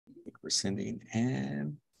sending,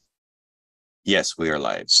 and yes, we are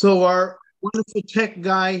live. So our wonderful tech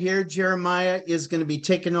guy here, Jeremiah, is going to be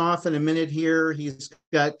taking off in a minute here. He's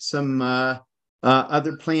got some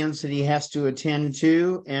other plans that he has to attend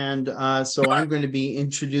to. And so I'm going to be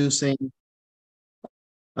introducing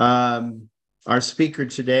our speaker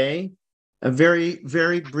today. Very,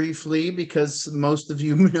 very briefly, because most of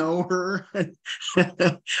you know her.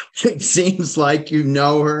 It seems like you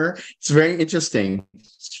know her. It's very interesting.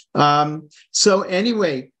 So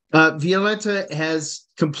anyway, Violetta has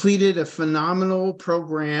completed a phenomenal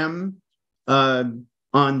program on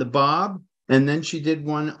the Bab, and then she did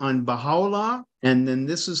one on Bahá'u'lláh, and then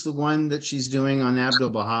this is the one that she's doing on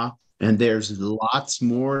Abdu'l-Bahá, and there's lots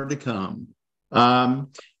more to come.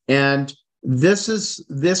 And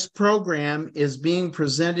this program is being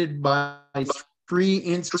presented by 3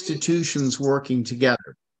 institutions working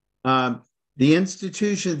together. The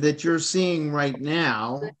institution that you're seeing right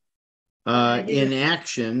now in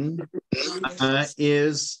action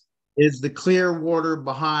is the Clearwater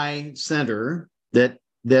Baha'i Center that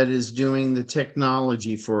is doing the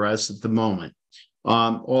technology for us at the moment.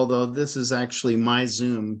 Although this is actually my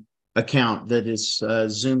Zoom account that is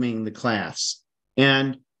Zooming the class.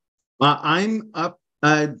 And I'm up,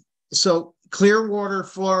 so Clearwater,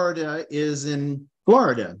 Florida is in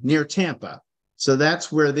Florida, near Tampa. So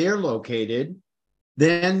that's where they're located.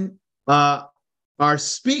 Then our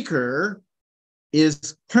speaker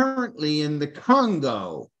is currently in the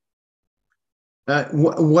Congo.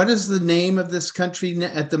 What is the name of this country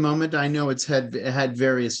at the moment? I know it's had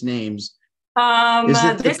various names. This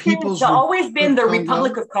has always been the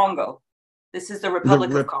Republic of Congo. This is the Republic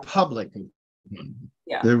of Congo.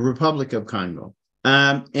 Yeah. The Republic of Congo.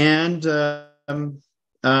 And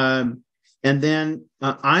then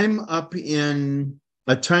I'm up in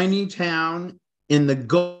a tiny town in the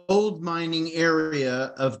gold mining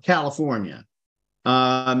area of California.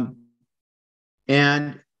 And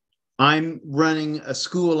I'm running a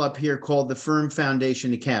school up here called the Firm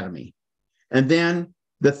Foundation Academy. And then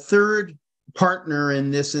the third partner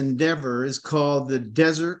in this endeavor is called the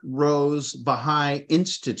Desert Rose Baha'i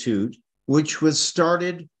Institute, which was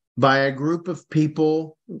started by a group of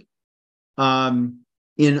people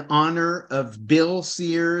in honor of Bill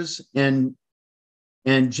Sears and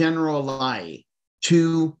General Lai,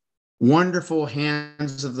 2 wonderful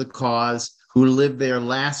hands of the cause who lived their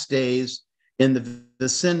last days in the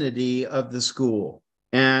vicinity of the school.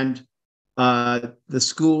 And the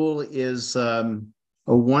school is a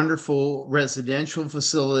wonderful residential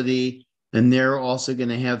facility, and they're also going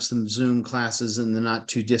to have some Zoom classes in the not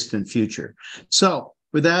too distant future. So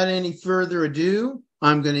without any further ado,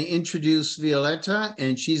 I'm going to introduce Violetta,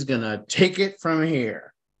 and she's going to take it from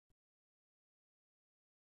here.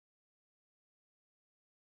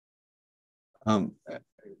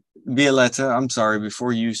 Violetta, I'm sorry,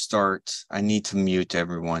 before you start, I need to mute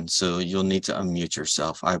everyone, so you'll need to unmute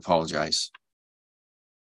yourself. I apologize.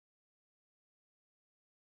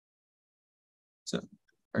 So,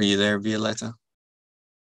 are you there, Violetta?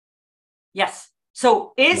 Yes.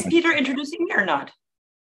 So is Peter introducing me or not?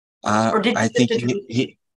 Or did I think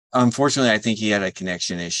he unfortunately, I think he had a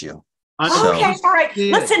connection issue. Okay, all right.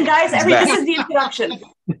 Listen, guys, this is the introduction.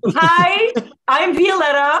 Hi, I'm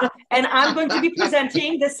Violetta, and I'm going to be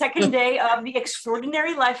presenting the second day of the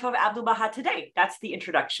Extraordinary Life of Abdu'l-Bahá today. That's the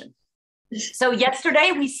introduction. So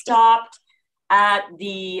yesterday we stopped at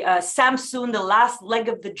the Samsun, the last leg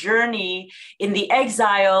of the journey in the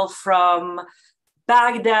exile from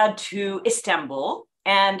Baghdad to Istanbul.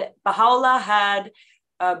 And Baha'u'lláh had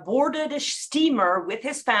boarded a steamer with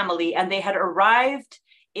his family, and they had arrived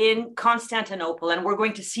in Constantinople, and we're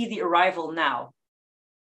going to see the arrival now.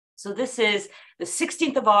 So this is the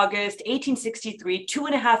 16th of August, 1863,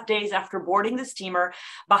 2.5 days after boarding the steamer,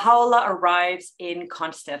 Baha'u'lláh arrives in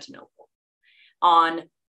Constantinople. On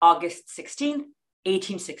August 16th,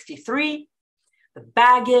 1863, the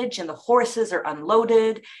baggage and the horses are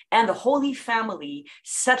unloaded, and the Holy Family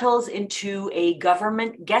settles into a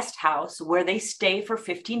government guest house where they stay for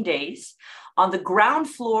 15 days. On the ground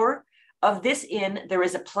floor of this inn, there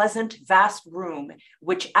is a pleasant, vast room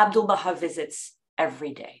which Abdu'l-Bahá visits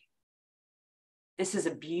every day. This is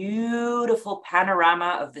a beautiful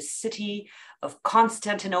panorama of the city of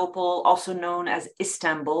Constantinople, also known as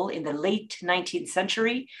Istanbul, in the late 19th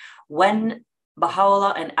century, when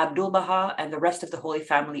Baha'u'lláh and Abdu'l-Bahá and the rest of the Holy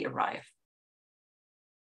Family arrive.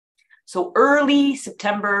 So early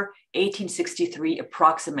September 1863,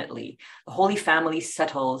 approximately, the Holy Family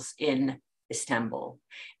settles in Istanbul.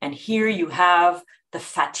 And here you have the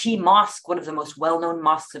Fatih Mosque, one of the most well-known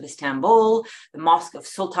mosques of Istanbul, the Mosque of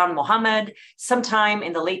Sultan Muhammad, sometime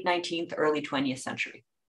in the late 19th, early 20th century.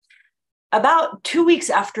 About 2 weeks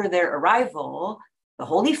after their arrival, the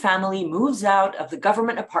Holy Family moves out of the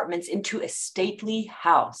government apartments into a stately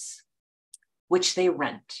house, which they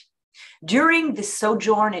rent. During this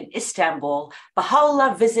sojourn in Istanbul,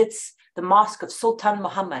 Baha'u'lláh visits the mosque of Sultan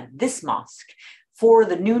Muhammad, this mosque, for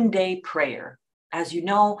the noonday prayer. As you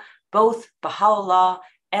know, both Baha'u'lláh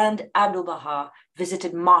and Abdu'l-Bahá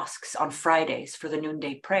visited mosques on Fridays for the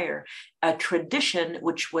noonday prayer, a tradition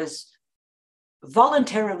which was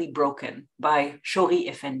voluntarily broken by Shoghi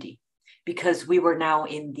Effendi, because we were now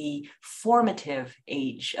in the formative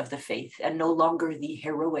age of the faith and no longer the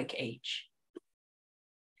heroic age.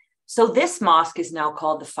 So this mosque is now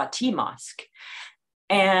called the Fatih Mosque,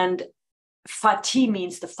 and Fatih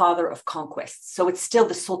means the father of conquests. So it's still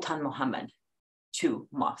the Sultan Muhammad II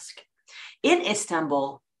mosque. In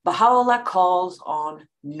Istanbul, Baha'u'lláh calls on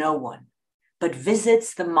no one, but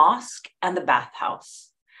visits the mosque and the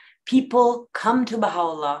bathhouse. People come to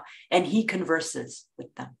Baha'u'lláh and he converses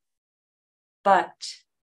with them. But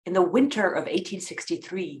in the winter of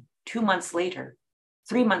 1863, 3 months later,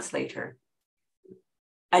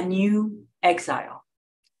 a new exile.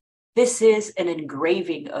 This is an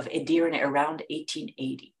engraving of Edirne around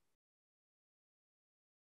 1880.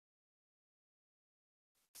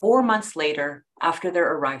 4 months later, after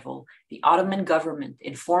their arrival, the Ottoman government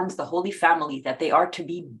informs the Holy Family that they are to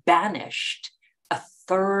be banished a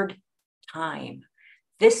third time,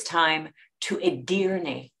 this time to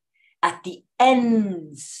Edirne, at the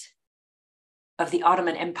ends of the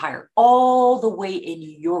Ottoman Empire, all the way in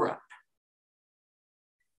Europe,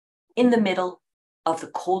 in the middle of the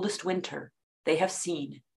coldest winter they have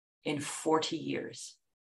seen in 40 years.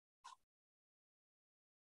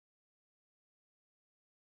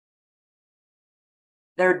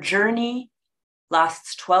 Their journey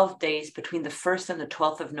lasts 12 days between the 1st and the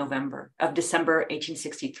 12th of December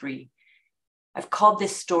 1863. I've called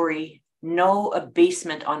this story "No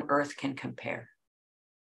Abasement on Earth Can Compare."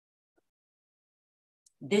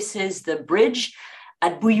 This is the bridge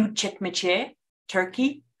at Büyükçekmece,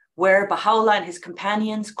 Turkey, where Baha'u'lláh and his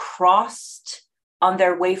companions crossed on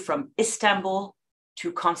their way from Istanbul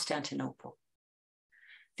to Constantinople.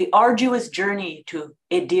 The arduous journey to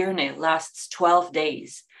Edirne lasts 12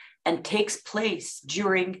 days and takes place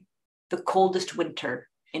during the coldest winter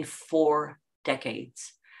in 4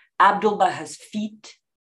 decades. Abdu'l-Bahā's feet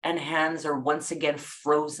and hands are once again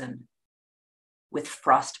frozen with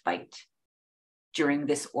frostbite during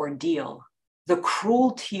this ordeal, the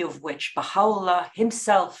cruelty of which Baha'u'lláh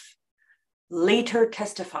himself later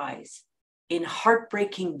testifies in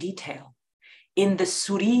heartbreaking detail in the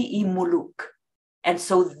Suri-i Muluk. And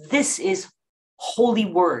so this is holy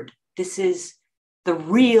word. This is the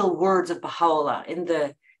real words of Baha'u'lláh in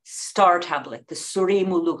the star tablet, the Suri-i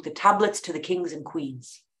Muluk, the tablets to the kings and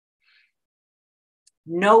queens.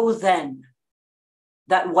 Know then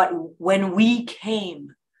that when we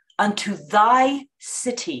came unto thy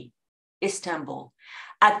city, Istanbul,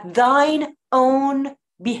 at thine own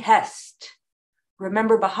behest.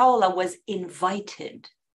 Remember, Baha'u'lláh was invited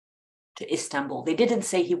to Istanbul. They didn't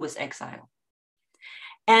say he was exiled.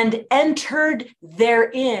 And entered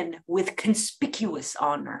therein with conspicuous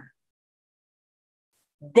honor.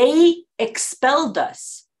 They expelled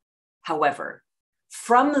us, however,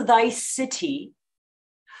 from thy city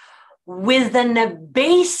with an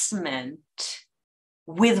abasement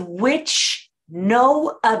with which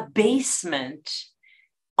no abasement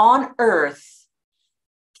on earth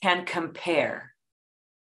can compare.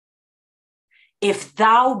 If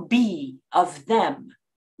thou be of them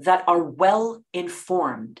that are well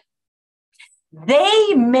informed,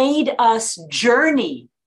 they made us journey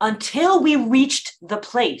until we reached the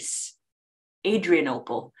place,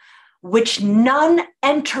 Adrianople, which none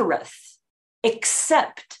entereth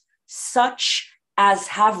except such as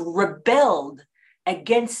have rebelled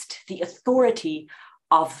against the authority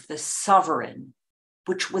of the sovereign,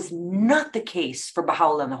 which was not the case for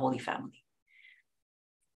Baha'u'lláh and the Holy Family,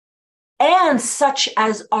 and such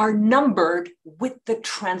as are numbered with the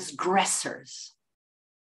transgressors.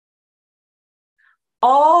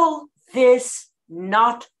 All this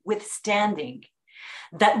notwithstanding,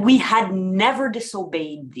 that we had never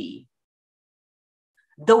disobeyed thee,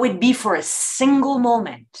 though it be for a single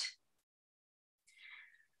moment.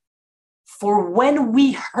 For when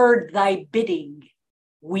we heard thy bidding,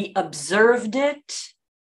 we observed it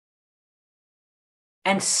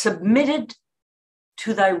and submitted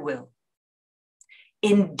to thy will.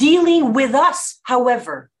 In dealing with us,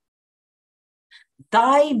 however,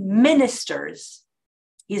 thy ministers,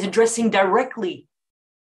 he's addressing directly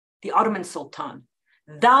the Ottoman Sultan,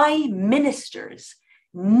 thy ministers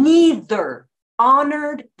neither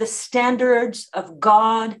honored the standards of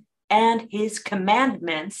God and his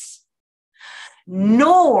commandments,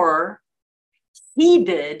 nor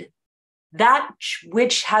heeded that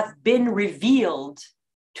which hath been revealed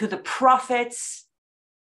to the prophets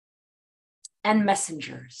and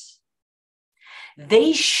messengers.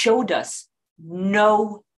 They showed us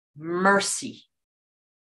no mercy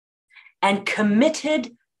and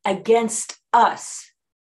committed against us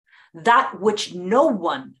that which no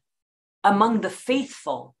one among the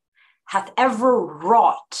faithful hath ever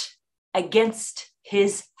wrought against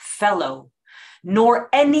his fellow, nor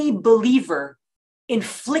any believer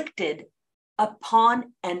inflicted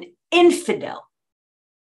upon an infidel.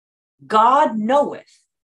 God knoweth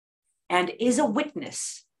and is a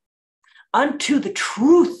witness unto the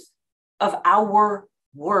truth of our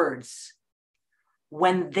words.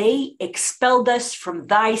 When they expelled us from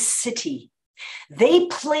thy city, they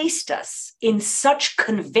placed us in such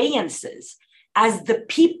conveyances as the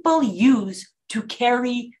people use to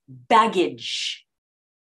carry baggage.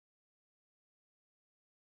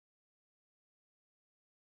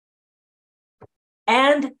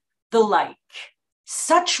 And the like.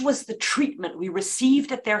 Such was the treatment we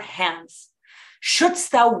received at their hands,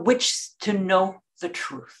 shouldst thou wish to know the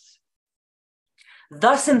truth.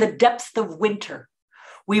 Thus, in the depth of winter,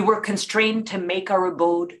 we were constrained to make our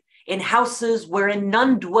abode in houses wherein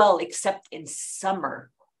none dwell except in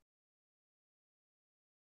summer.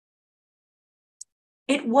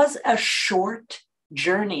 It was a short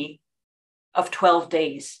journey of 12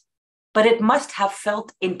 days, but it must have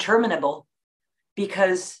felt interminable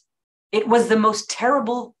because it was the most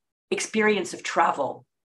terrible experience of travel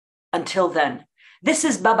until then. This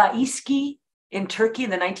is Bahá'í in Turkey in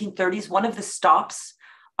the 1930s, one of the stops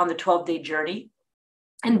on the 12-day journey.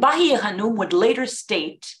 And Bahi Hanum would later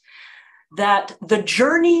state that the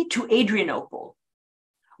journey to Adrianople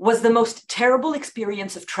was the most terrible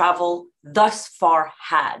experience of travel thus far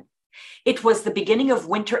had. It was the beginning of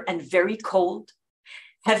winter and very cold.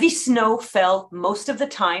 Heavy snow fell most of the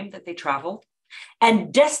time that they traveled,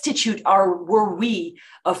 and destitute were we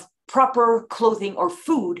of proper clothing or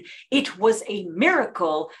food. It was a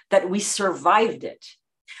miracle that we survived it.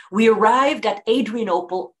 We arrived at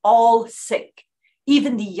Adrianople all sick,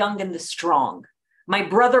 even the young and the strong. My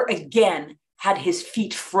brother again had his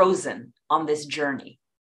feet frozen on this journey,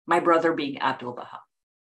 my brother being Abdu'l-Bahá.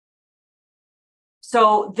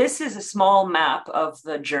 So this is a small map of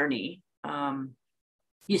the journey.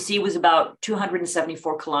 You see it was about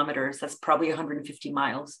 274 kilometers. That's probably 150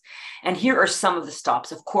 miles. And here are some of the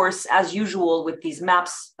stops. Of course, as usual with these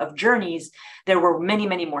maps of journeys, there were many,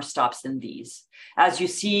 many more stops than these. As you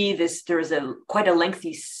see, there's quite a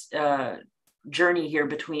lengthy journey here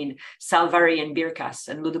between Salvari and Birkas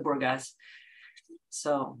and Ludeburgas.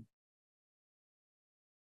 So,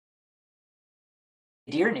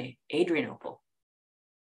 Edirne, Adrianople.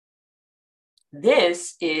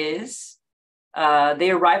 This is,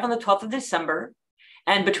 they arrive on the 12th of December,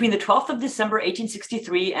 and between the 12th of December,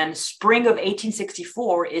 1863 and spring of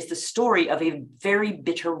 1864 is the story of a very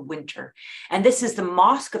bitter winter. And this is the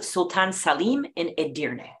mosque of Sultan Salim in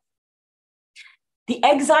Edirne. The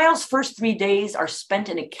exiles' first 3 days are spent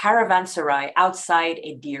in a caravanserai outside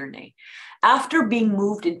Edirne. After being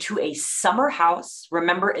moved into a summer house,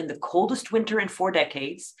 remember in the coldest winter in 4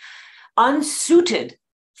 decades, unsuited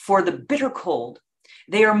for the bitter cold,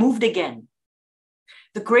 they are moved again.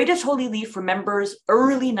 The greatest holy leaf remembers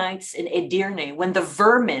early nights in Edirne when the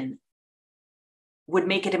vermin would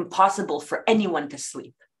make it impossible for anyone to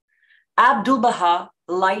sleep. Abdu'l-Bahá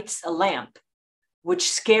lights a lamp,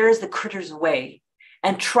 which scares the critters away,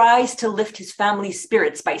 and tries to lift his family's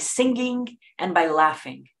spirits by singing and by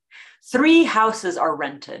laughing. 3 houses are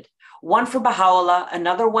rented, one for Bahá'u'lláh,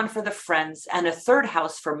 another one for the friends, and a third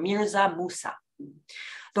house for Mirza Musa.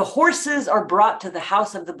 The horses are brought to the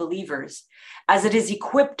house of the believers, as it is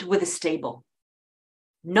equipped with a stable.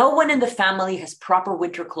 No one in the family has proper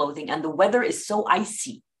winter clothing, and the weather is so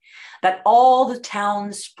icy that all the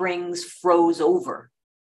town's springs froze over.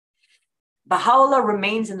 Bahá'u'lláh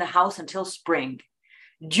remains in the house until spring.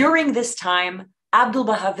 During this time,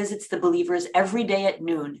 Abdu'l-Bahá visits the believers every day at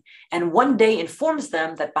noon, and one day informs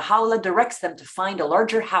them that Bahá'u'lláh directs them to find a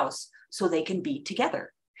larger house so they can be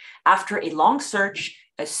together. After a long search,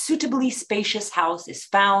 a suitably spacious house is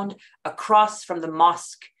found across from the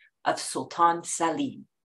mosque of Sultan Salim.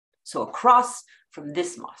 So across from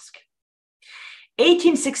this mosque.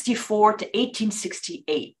 1864 to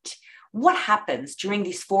 1868. What happens during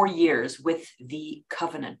these 4 years with the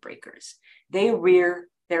covenant breakers? They rear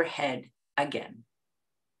their head again.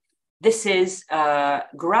 This is a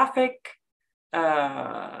graphic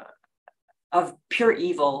of pure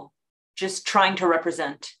evil, just trying to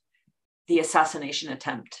represent the assassination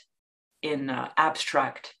attempt in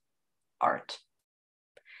abstract art.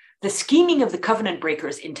 The scheming of the covenant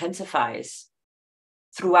breakers intensifies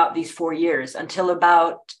throughout these 4 years until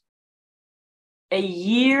about a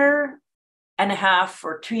year and a half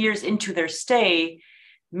or 2 years into their stay,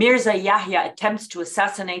 Mirza Yahya attempts to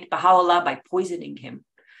assassinate Baha'u'lláh by poisoning him.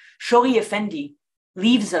 Shoghi Effendi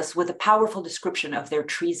leaves us with a powerful description of their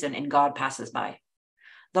treason in God Passes By.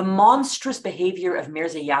 The monstrous behavior of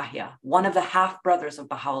Mirza Yahya, one of the half-brothers of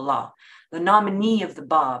Baha'u'lláh, the nominee of the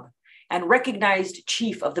Bab, and recognized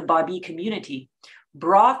chief of the Babi community,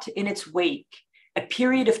 brought in its wake a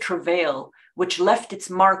period of travail which left its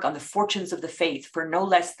mark on the fortunes of the faith for no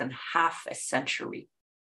less than half a century.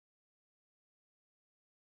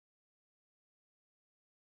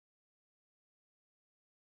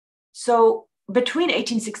 So between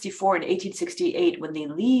 1864 and 1868, when they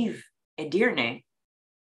leave Edirne,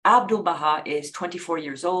 Abdu'l-Bahá is 24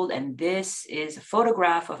 years old, and this is a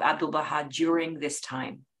photograph of Abdu'l-Bahá during this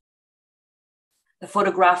time. The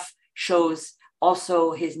photograph shows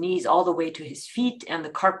also his knees all the way to his feet and the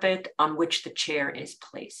carpet on which the chair is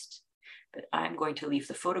placed. But I'm going to leave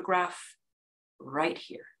the photograph right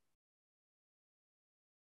here.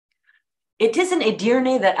 It is in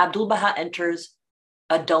Edirne that Abdu'l-Bahá enters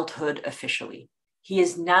adulthood officially. He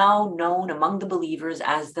is now known among the believers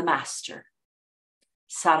as the Master,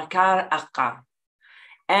 Sarkar Akká,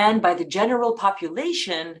 and by the general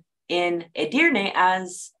population in Edirne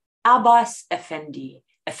as Abbas Effendi.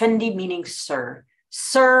 Effendi meaning sir,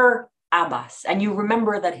 Sir Abbas. And you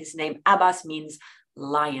remember that his name Abbas means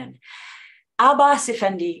lion. Abbas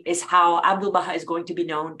Effendi is how Abdu'l-Bahá is going to be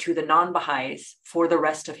known to the non-Baha'is for the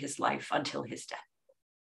rest of his life until his death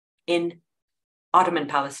in Ottoman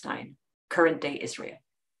Palestine, current day Israel.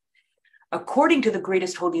 According to the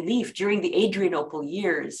Greatest Holy Leaf, during the Adrianople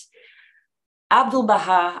years,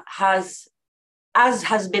 Abdu'l-Bahá has, as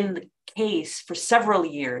has been the case for several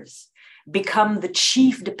years, become the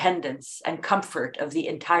chief dependence and comfort of the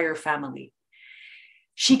entire family.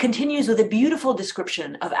 She continues with a beautiful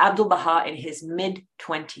description of Abdu'l-Bahá in his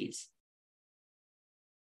mid-20s.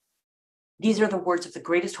 These are the words of the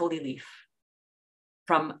Greatest Holy Leaf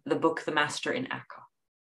from the book, The Master in Akká.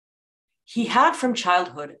 He had from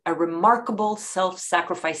childhood a remarkable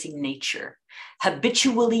self-sacrificing nature,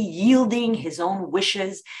 habitually yielding his own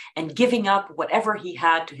wishes and giving up whatever he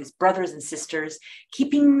had to his brothers and sisters,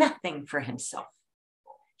 keeping nothing for himself.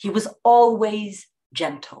 He was always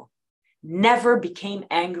gentle, never became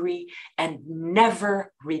angry, and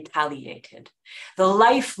never retaliated. The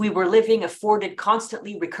life we were living afforded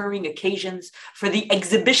constantly recurring occasions for the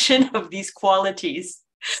exhibition of these qualities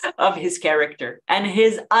of his character, and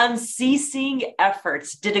his unceasing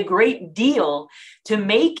efforts did a great deal to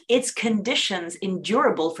make its conditions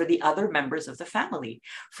endurable for the other members of the family.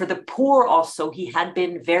 For the poor also, he had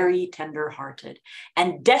been very tender-hearted,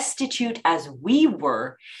 and destitute as we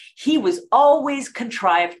were, he was always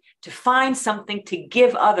contrived to find something to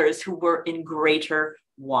give others who were in greater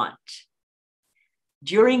want.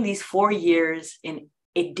 During these 4 years in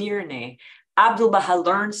Edirne, Abdu'l-Bahá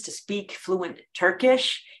learns to speak fluent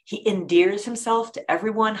Turkish. He endears himself to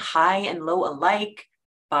everyone, high and low alike,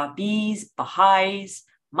 Babis, Baha'is,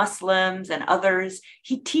 Muslims, and others.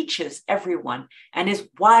 He teaches everyone and is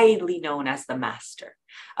widely known as the Master.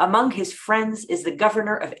 Among his friends is the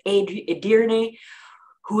governor of Edirne,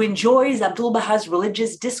 who enjoys Abdu'l-Bahā's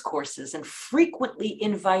religious discourses and frequently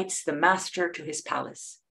invites the Master to his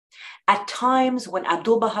palace. At times when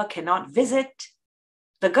Abdu'l-Bahá cannot visit,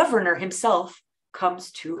 the governor himself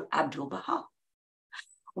comes to Abdu'l-Bahá.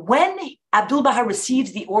 When Abdu'l-Bahá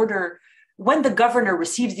receives the order, when the governor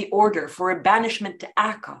receives the order for a banishment to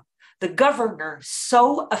Akká, the governor,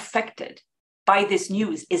 so affected by this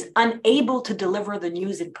news, is unable to deliver the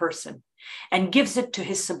news in person and gives it to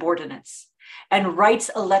his subordinates and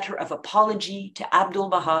writes a letter of apology to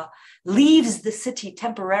Abdu'l-Bahá, leaves the city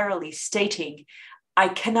temporarily, stating, "I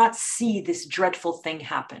cannot see this dreadful thing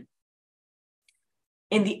happen."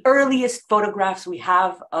 In the earliest photographs we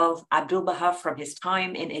have of Abdu'l-Bahá from his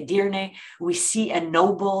time in Edirne, we see a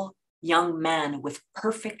noble young man with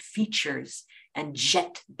perfect features and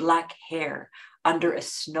jet black hair under a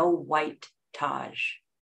snow-white taj.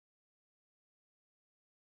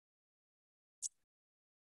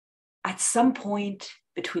 At some point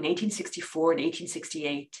between 1864 and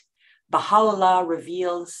 1868, Baha'u'lláh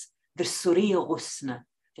reveals the Suri Ghusn,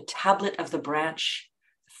 the tablet of the branch,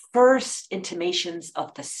 first intimations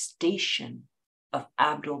of the station of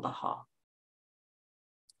Abdu'l-Bahá.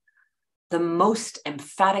 The most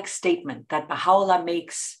emphatic statement that Baha'u'lláh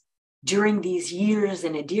makes during these years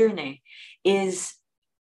in Edirne is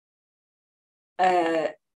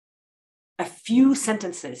a few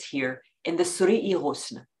sentences here in the Suri-i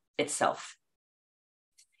Ghusn itself.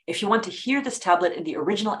 If you want to hear this tablet in the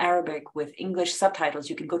original Arabic with English subtitles,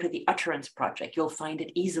 you can go to the Utterance Project. You'll find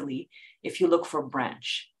it easily if you look for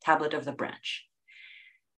branch, tablet of the branch.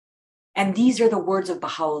 And these are the words of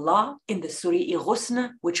Baha'u'lláh in the Suri-i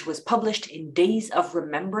Ghusn, which was published in Days of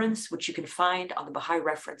Remembrance, which you can find on the Baha'i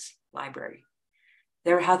Reference Library.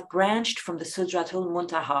 There hath branched from the Sidratul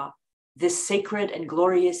Muntaha this sacred and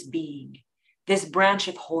glorious being, this branch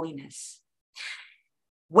of holiness.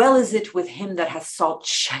 Well is it with him that hath sought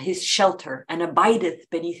his shelter and abideth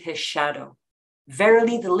beneath his shadow.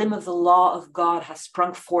 Verily the limb of the law of God hath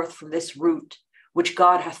sprung forth from this root, which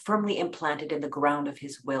God hath firmly implanted in the ground of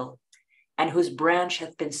his will, and whose branch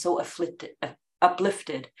hath been so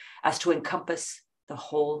uplifted as to encompass the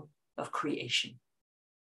whole of creation.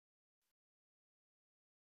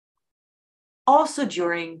 Also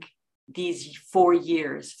during these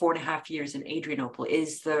 4.5 years in Adrianople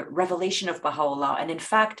is the revelation of Baha'u'lláh, and in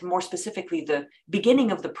fact, more specifically, the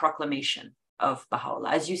beginning of the proclamation of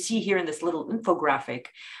Baha'u'lláh. As you see here in this little infographic,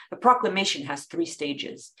 the proclamation has 3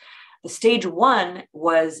 stages. The stage 1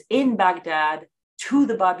 was in Baghdad to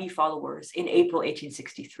the Babi followers in April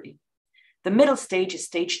 1863. The middle stage is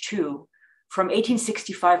stage 2. From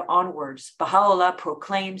 1865 onwards, Baha'u'lláh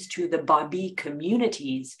proclaims to the Babi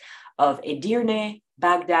communities of Edirne,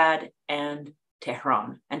 Baghdad, and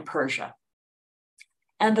Tehran, and Persia.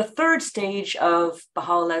 And the third stage of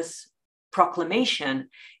Baha'u'llah's proclamation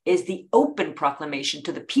is the open proclamation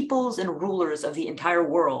to the peoples and rulers of the entire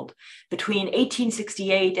world between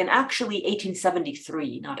 1868 and actually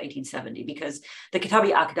 1873, not 1870, because the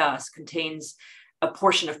Kitab-i Aqdas contains a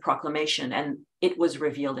portion of proclamation, and it was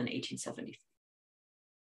revealed in 1873.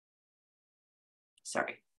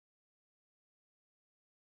 Sorry.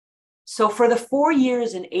 So for the 4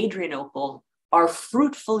 years in Adrianople are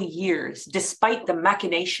fruitful years, despite the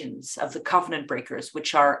machinations of the covenant breakers,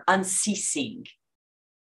 which are unceasing.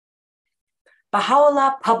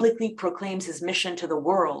 Baha'u'lláh publicly proclaims his mission to the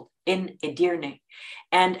world in Edirne,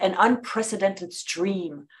 and an unprecedented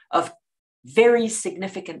stream of very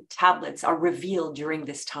significant tablets are revealed during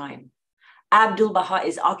this time. Abdu'l-Bahá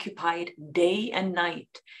is occupied day and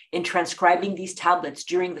night in transcribing these tablets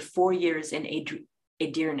during the 4 years in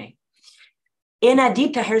Edirne. In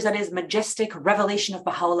Adib Taherzadeh's majestic Revelation of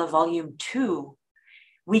Baha'u'lláh, Volume 2,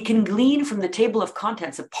 we can glean from the table of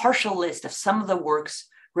contents a partial list of some of the works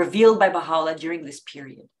revealed by Baha'u'lláh during this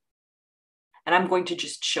period. And I'm going to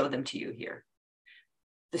just show them to you here.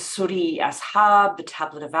 The Suri Ashab, the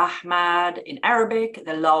Tablet of Ahmad in Arabic,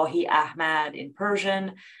 the Lahi Ahmad in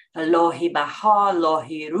Persian, the Lahi Baha,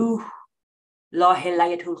 Lahi Ruh, Lahi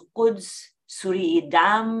Layatul Quds, Suri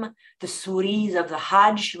Dam, the Suris of the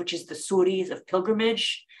Hajj, which is the Suris of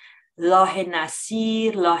pilgrimage, Lahi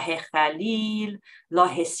Nasir, Lahi Khalil,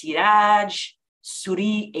 Lahi Siraj,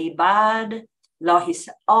 Suri Ibad, Lahi,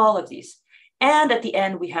 all of these. And at the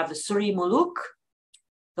end, we have the Suri Muluk,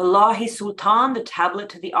 the Lahi Sultan, the tablet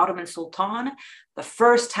to the Ottoman Sultan, the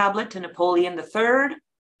first tablet to Napoleon III,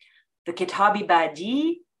 the Kitab-i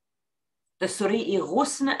Badi, the Suri-i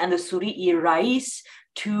Ghusn, and the Suri-i Rais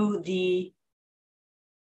to the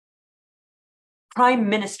Prime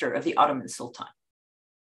Minister of the Ottoman Sultan.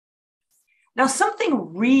 Now,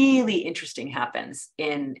 something really interesting happens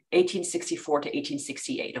in 1864 to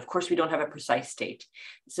 1868. Of course, we don't have a precise date.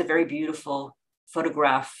 It's a very beautiful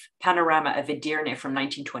photograph, panorama of Edirne from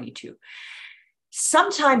 1922.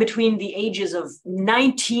 Sometime between the ages of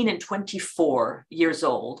 19 and 24 years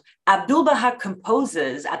old, Abdu'l-Bahá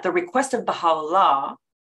composes, at the request of Baha'u'lláh,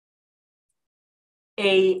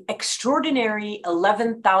 an extraordinary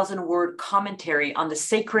 11,000-word commentary on the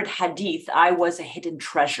sacred hadith, I was a hidden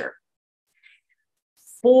treasure,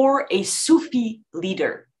 for a Sufi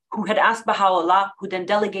leader who had asked Baha'u'lláh, who then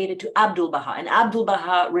delegated to Abdu'l-Bahá, and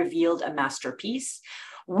Abdu'l-Bahá revealed a masterpiece.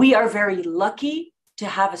 We are very lucky to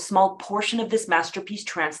have a small portion of this masterpiece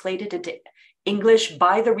translated into English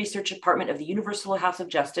by the Research Department of the Universal House of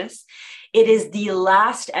Justice. It is the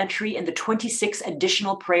last entry in the 26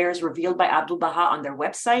 additional prayers revealed by Abdu'l-Bahá on their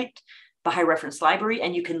website, Baha'i Reference Library,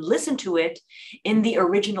 and you can listen to it in the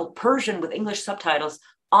original Persian with English subtitles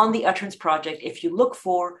on the Utterance Project if you look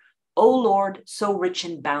for O Lord, so rich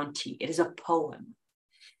in bounty. It is a poem.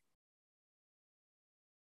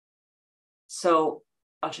 So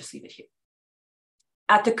I'll just leave it here.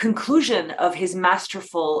 At the conclusion of his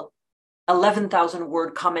masterful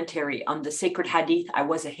 11,000-word commentary on the sacred hadith, I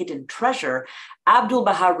was a hidden treasure,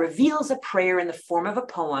 Abdu'l-Bahá reveals a prayer in the form of a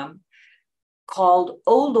poem called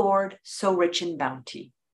O Lord, so rich in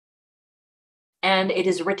bounty. And it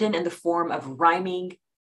is written in the form of rhyming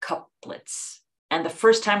couplets. And the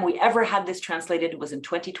first time we ever had this translated was in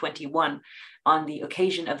 2021 on the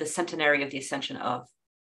occasion of the centenary of the ascension of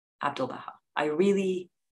Abdu'l-Bahá. I really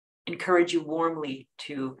encourage you warmly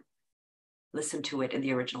to listen to it in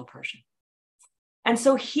the original Persian. And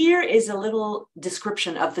so here is a little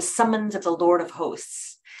description of the summons of the Lord of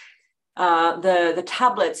Hosts, the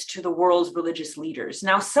tablets to the world's religious leaders.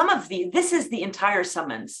 Now, this is the entire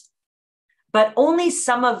summons, but only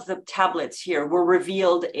some of the tablets here were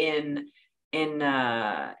revealed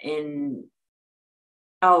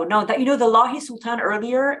the Lahi Sultan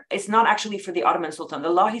earlier is not actually for the Ottoman Sultan. The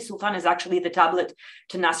Lahi Sultan is actually the tablet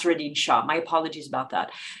to Nasruddin Shah. My apologies about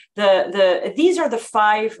that. These are the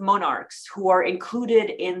 5 monarchs who are included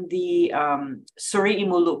in the Suri-i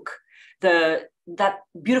Muluk, that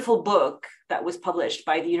beautiful book that was published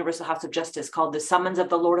by the Universal House of Justice called The Summons of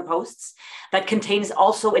the Lord of Hosts, that contains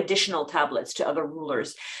also additional tablets to other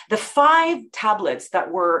rulers. The 5 tablets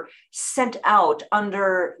that were sent out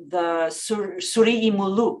under the Suri-i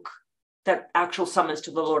Muluk, that actual summons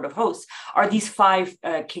to the Lord of Hosts, are these 5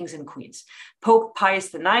 kings and queens. Pope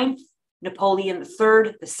Pius IX, Napoleon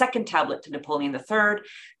III, the second tablet to Napoleon III,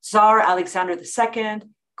 Tsar Alexander II,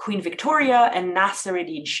 Queen Victoria, and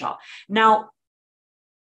Nasruddin Shah. Now,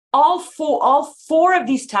 all four of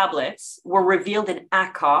these tablets were revealed in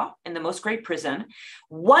Akká, in the most great prison.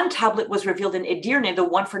 1 tablet was revealed in Edirne, the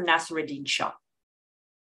one for Nasruddin Shah.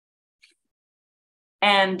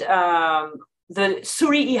 And the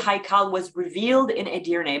Suri-i Haikal was revealed in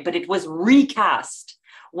Edirne, but it was recast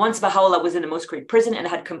once Baha'u'lláh was in the most great prison and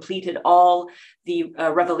had completed all the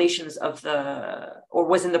revelations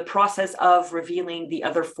was in the process of revealing the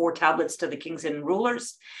other 4 tablets to the kings and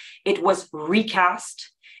rulers. It was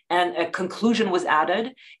recast, and a conclusion was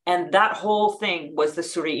added, and that whole thing was the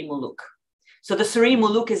Suri-i Muluk. So the Suri-i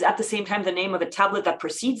Muluk is at the same time the name of a tablet that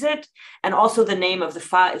precedes it, and also the name of the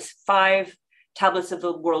 5 tablets of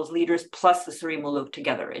the world's leaders plus the Suri-i Muluk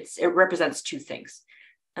together. It represents 2 things,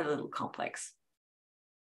 a little complex.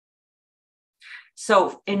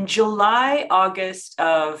 So in July, August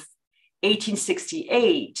of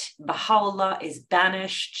 1868, Baha'u'lláh is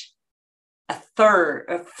banished a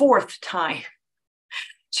 4th time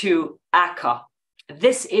to Akká.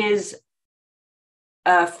 This is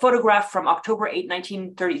a photograph from October 8,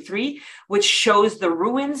 1933, which shows the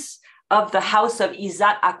ruins of the house of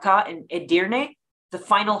Izzat Akká in Edirne, the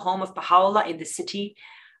final home of Baha'u'lláh in the city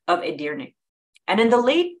of Edirne. And in the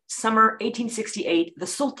late summer 1868, the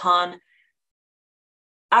Sultan,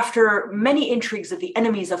 after many intrigues of the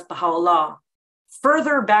enemies of Baha'u'lláh,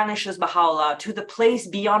 further banishes Baha'u'lláh to the place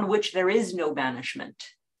beyond which there is no banishment.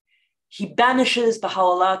 He banishes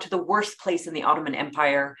Baha'u'lláh to the worst place in the Ottoman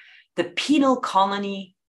Empire, the penal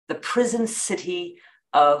colony, the prison city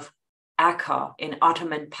of Akká in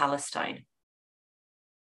Ottoman Palestine.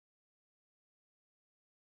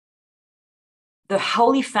 The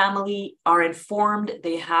Holy Family are informed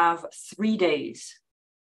they have 3 days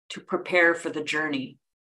to prepare for the journey,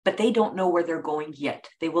 but they don't know where they're going yet.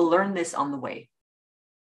 They will learn this on the way.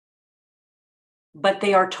 But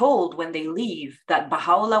they are told when they leave that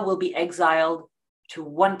Baha'u'lláh will be exiled to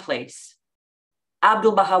one place,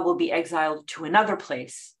 Abdu'l-Bahá will be exiled to another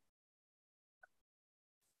place,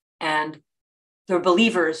 and the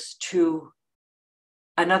believers to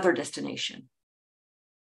another destination.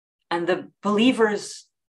 And the believers,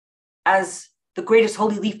 as the greatest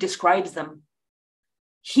holy leaf describes them,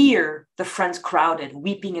 here the friends crowded,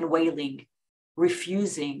 weeping and wailing,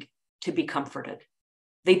 refusing to be comforted.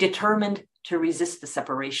 They determined to resist the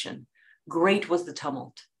separation. Great was the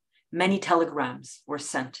tumult. Many telegrams were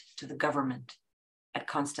sent to the government at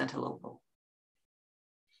Constantinople.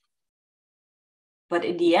 But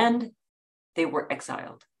in the end, they were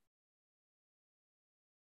exiled.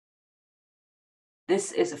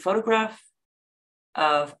 This is a photograph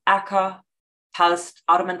of Akká,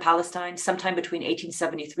 Ottoman Palestine, sometime between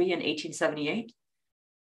 1873 and 1878.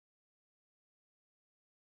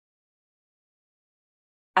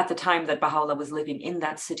 At the time that Baha'u'lláh was living in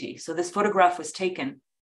that city. So this photograph was taken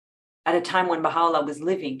at a time when Baha'u'lláh was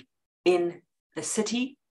living in the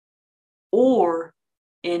city or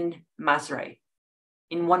in Mazray,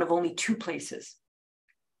 in one of only 2 places.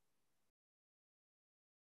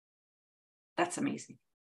 That's amazing.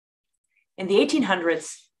 In the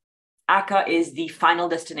 1800s, Akká is the final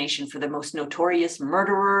destination for the most notorious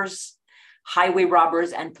murderers, highway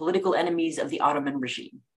robbers, and political enemies of the Ottoman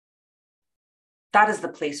regime. That is the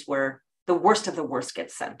place where the worst of the worst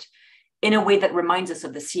gets sent, in a way that reminds us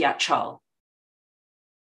of the Siat Chal.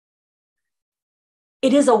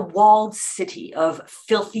 It is a walled city of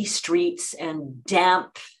filthy streets and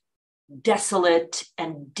damp, desolate,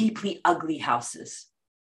 and deeply ugly houses.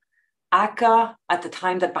 Akká, at the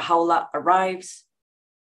time that Baha'u'lláh arrives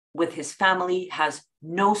with his family, has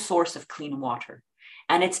no source of clean water,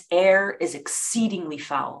 and its air is exceedingly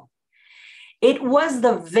foul. It was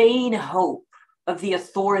the vain hope of the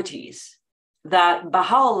authorities that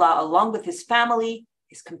Baha'u'lláh, along with his family,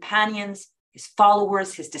 his companions, his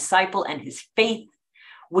followers, his disciple, and his faith,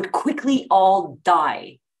 would quickly all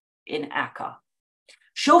die in Akká.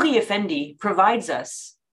 Shoghi Effendi provides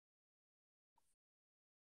us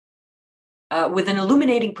with an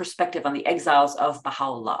illuminating perspective on the exiles of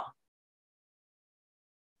Baha'u'lláh.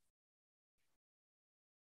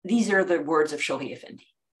 These are the words of Shoghi Effendi.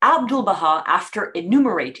 Abdu'l-Bahá, after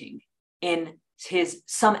enumerating in his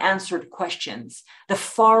Some Answered Questions the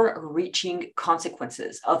far-reaching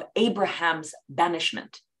consequences of Abraham's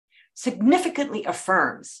banishment, significantly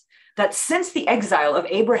affirms that since the exile of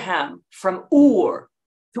Abraham from Ur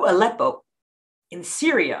to Aleppo in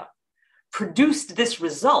Syria produced this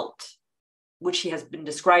result, which he has been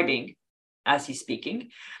describing as he's speaking,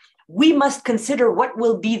 we must consider what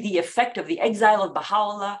will be the effect of the exile of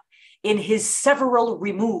Baha'u'lláh in his several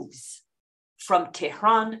removes from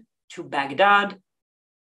Tehran to Baghdad,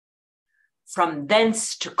 from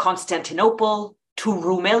thence to Constantinople, to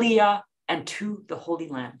Rumelia, and to the Holy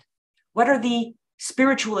Land. What are the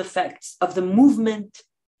spiritual effects of the movement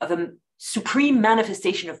of a supreme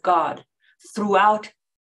manifestation of God throughout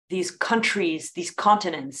these countries, these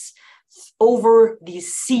continents, over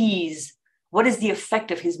these seas? What is the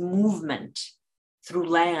effect of his movement through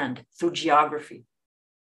land, through geography?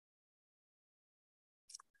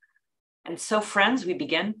 And so, friends, we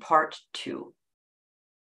begin part 2.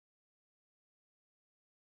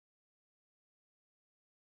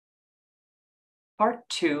 Part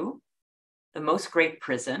 2, The Most Great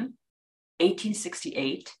Prison,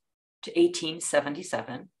 1868 to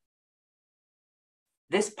 1877.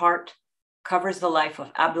 This part covers the life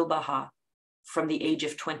of Abdu'l-Bahá from the age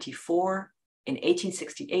of 24 in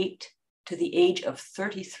 1868 to the age of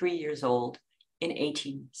 33 years old in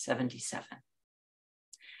 1877.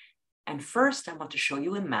 And first, I want to show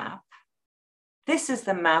you a map. This is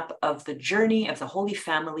the map of the journey of the Holy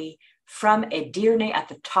Family from Edirne at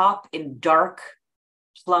the top in dark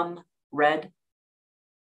plum red,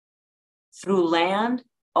 through land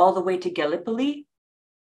all the way to Gallipoli.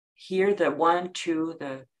 Here, the 1, 2,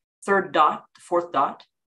 the third dot, the fourth dot.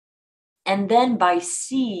 And then by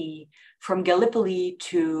sea from Gallipoli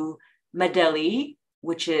to Madeli,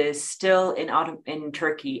 which is still in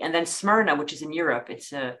Turkey, and then Smyrna, which is in Europe.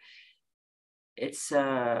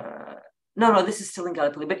 No, this is still in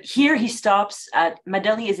Gallipoli, but here he stops at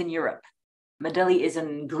Madeli is in Europe. Madeli is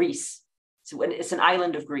in Greece. So it's an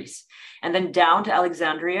island of Greece. And then down to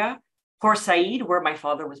Alexandria, Port Said, where my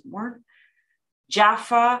father was born,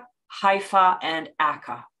 Jaffa, Haifa, and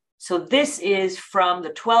Akká. So this is from the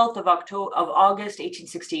 12th of August,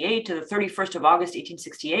 1868 to the 31st of August,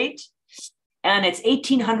 1868. And it's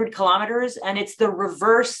 1,800 kilometers, and it's the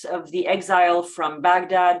reverse of the exile from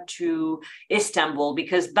Baghdad to Istanbul,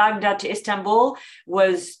 because Baghdad to Istanbul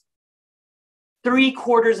was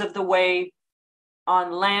 3/4 of the way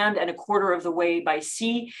on land and 1/4 of the way by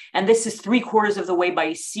sea. And this is 3/4 of the way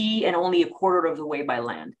by sea and only 1/4 of the way by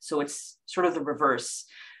land. So it's sort of the reverse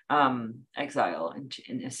exile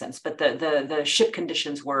in a sense, but the ship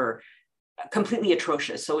conditions were completely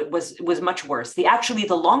atrocious. So it was much worse. Actually,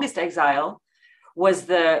 the longest exile was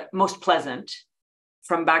the most pleasant,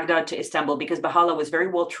 from Baghdad to Istanbul, because Baha'u'lláh was very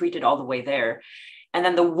well treated all the way there. And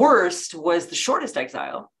then the worst was the shortest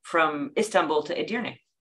exile, from Istanbul to Edirne.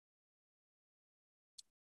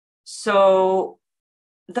 So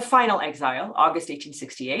the final exile, August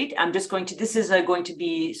 1868, this is going to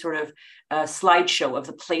be sort of a slideshow of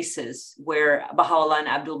the places where Baha'u'lláh and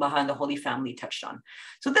Abdu'l-Bahá and the Holy Family touched on.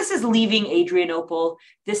 So this is leaving Adrianople.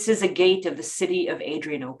 This is a gate of the city of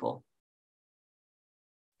Adrianople,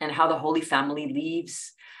 and how the Holy Family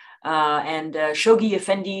leaves. And Shoghi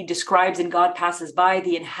Effendi describes in God Passes By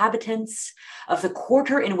the inhabitants of the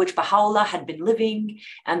quarter in which Baha'u'lláh had been living,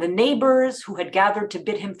 and the neighbors who had gathered to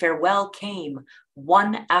bid him farewell came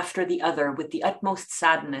one after the other with the utmost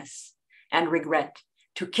sadness and regret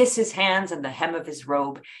to kiss his hands and the hem of his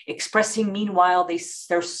robe, expressing meanwhile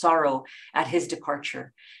their sorrow at his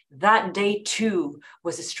departure. That day too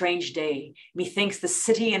was a strange day. Methinks the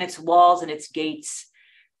city and its walls and its gates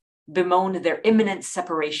bemoaned their imminent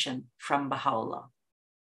separation from Baha'u'lláh.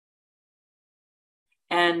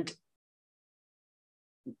 And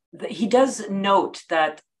he does note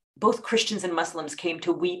that both Christians and Muslims came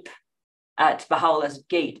to weep at Baha'u'llah's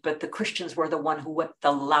gate, but the Christians were the one who wept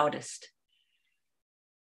the loudest.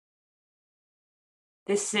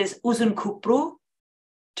 This is Uzun Kupru,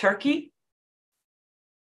 Turkey.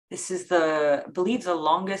 This is I believe, the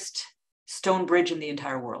longest stone bridge in the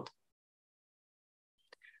entire world.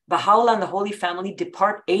 Baha'u'lláh and the Holy Family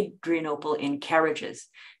depart Adrianople in carriages.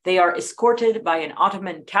 They are escorted by an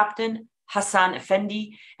Ottoman captain, Hassan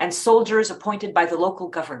Effendi, and soldiers appointed by the local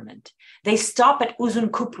government. They stop at Uzun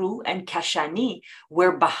Kupru and Kashani,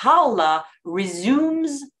 where Baha'u'lláh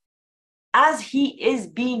resumes, as he is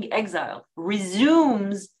being exiled,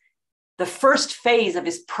 resumes the first phase of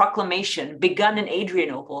his proclamation begun in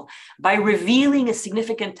Adrianople by revealing a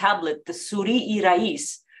significant tablet, the Suri-i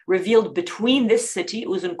Rais, revealed between this city,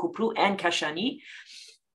 Uzun Kupru, and Kashani,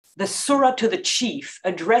 the surah to the chief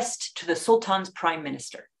addressed to the Sultan's prime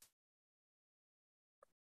minister.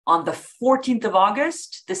 On the 14th of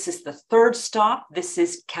August, this is the third stop. This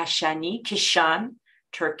is Kashani, Kishan,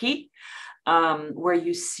 Turkey, where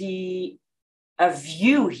you see a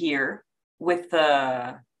view here with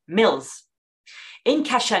the mills. In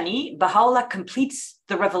Kashani, Baha'u'lláh completes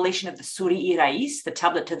the revelation of the Suri-i Rais, the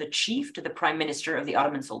tablet to the chief, to the prime minister of the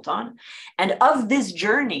Ottoman Sultan. And of this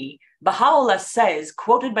journey, Baha'u'lláh says,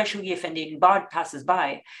 quoted by Shoghi Effendi and Badi passes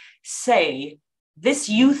by, say, "This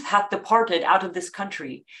youth hath departed out of this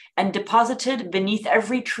country and deposited beneath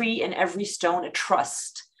every tree and every stone a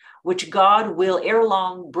trust, which God will ere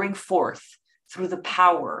long bring forth through the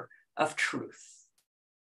power of truth."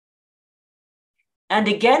 And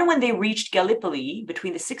again, when they reached Gallipoli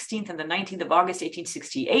between the 16th and the 19th of August,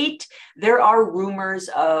 1868, there are rumors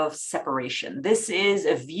of separation. This is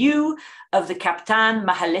a view of the Kaptan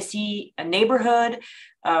Mahallesi neighborhood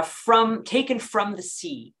taken from the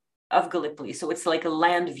sea of Gallipoli. So it's like a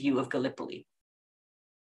land view of Gallipoli.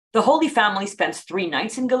 The Holy Family spends 3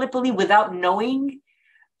 nights in Gallipoli without knowing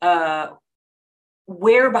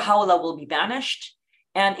where Baha'u'lláh will be banished,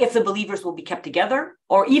 and if the believers will be kept together,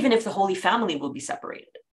 or even if the Holy Family will be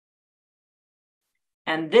separated.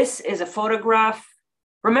 And this is a photograph.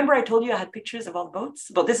 Remember I told you I had pictures of all the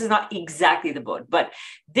boats? But this is not exactly the boat, but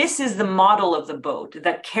this is the model of the boat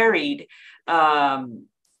that carried the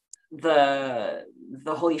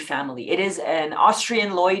Holy Family. It is an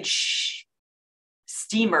Austrian Lloyd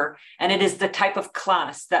steamer, and it is the type of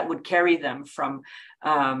class that would carry them from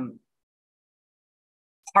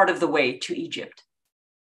part of the way to Egypt.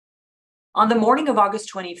 On the morning of August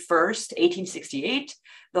 21st, 1868,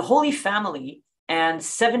 the Holy Family and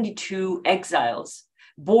 72 exiles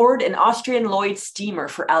board an Austrian Lloyd steamer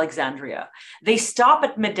for Alexandria. They stop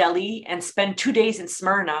at Medeli and spend 2 days in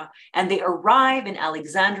Smyrna, and they arrive in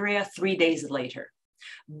Alexandria 3 days later.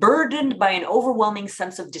 Burdened by an overwhelming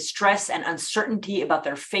sense of distress and uncertainty about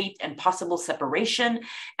their fate and possible separation,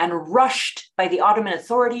 and rushed by the Ottoman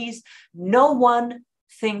authorities, no one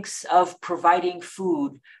thinks of providing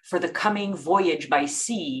food for the coming voyage by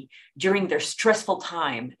sea during their stressful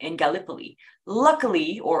time in Gallipoli.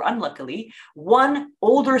 Luckily or unluckily, one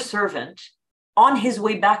older servant on his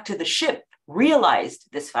way back to the ship realized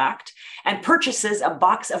this fact and purchases a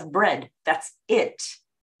box of bread. That's it.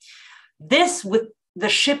 This, with the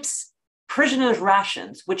ship's prisoners'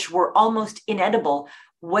 rations, which were almost inedible,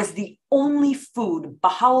 was the only food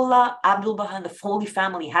Baha'u'lláh, Abdu'l-Bahá, and the Holy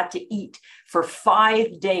Family had to eat for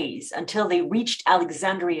 5 days until they reached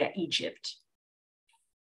Alexandria, Egypt.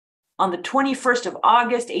 On the 21st of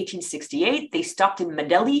August, 1868, they stopped in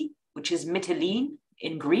Medeli, which is Mytilene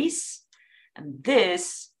in Greece. And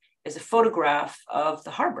this is a photograph of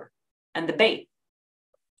the harbor and the bay.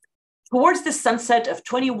 Towards the sunset of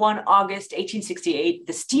 21 August 1868,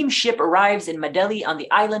 the steamship arrives in Medeli on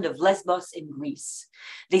the island of Lesbos in Greece.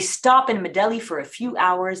 They stop in Medeli for a few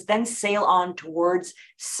hours, then sail on towards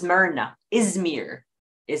Smyrna. Izmir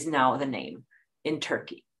is now the name in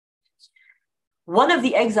Turkey. One of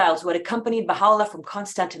the exiles who had accompanied Baha'u'lláh from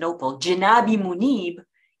Constantinople, Janabi Munib,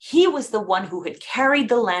 he was the one who had carried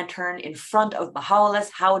the lantern in front of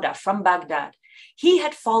Baha'u'llah's Howdah from Baghdad. He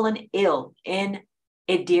had fallen ill in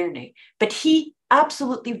Edirne, but he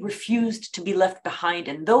absolutely refused to be left behind,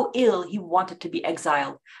 and though ill, he wanted to be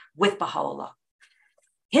exiled with Baha'u'lláh.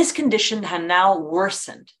 His condition had now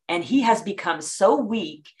worsened, and he has become so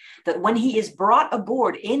weak that when he is brought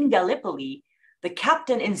aboard in Gallipoli, the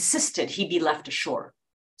captain insisted he be left ashore.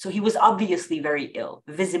 So he was obviously very ill,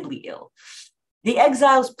 visibly ill. The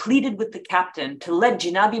exiles pleaded with the captain to let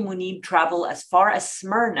Janabi Munib travel as far as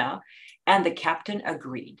Smyrna, and the captain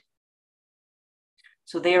agreed.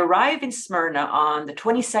 So they arrive in Smyrna on the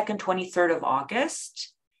 22nd, 23rd of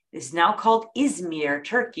August. It's now called Izmir,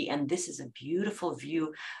 Turkey. And this is a beautiful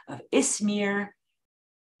view of Izmir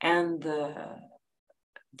and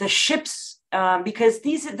the ships, because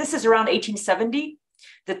this is around 1870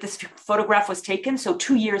 that this photograph was taken. So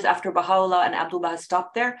 2 years after Baha'u'lláh and Abdu'l-Bahá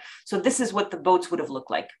stopped there. So this is what the boats would have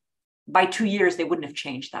looked like. by 2 years, they wouldn't have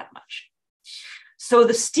changed that much. So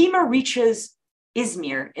the steamer reaches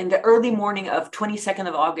Izmir in the early morning of 22nd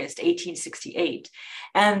of August, 1868.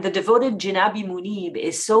 And the devoted Janabi Munib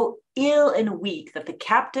is so ill and weak that the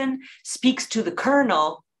captain speaks to the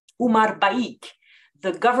colonel, Umar Baik,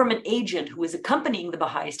 the government agent who is accompanying the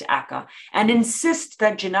Baha'is to Akká, and insists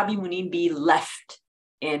that Janabi Munib be left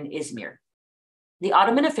in Izmir. The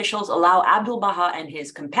Ottoman officials allow Abdu'l-Bahá and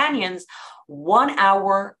his companions 1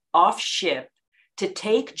 hour off ship to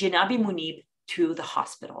take Janabi Munib to the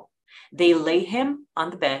hospital. They lay him on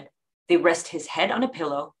the bed, they rest his head on a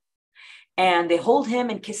pillow, and they hold him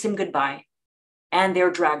and kiss him goodbye, and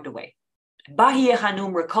they're dragged away. Bahiya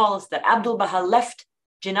Hanum recalls that Abdu'l-Bahá left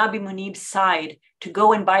Janabi Munib's side to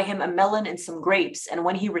go and buy him a melon and some grapes, and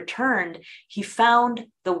when he returned, he found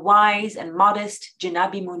the wise and modest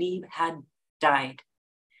Janabi Munib had died,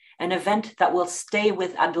 an event that will stay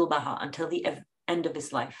with Abdu'l-Bahá until the end of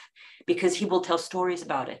his life, because he will tell stories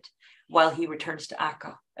about it while he returns to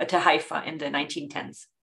Akká, to Haifa in the 1910s.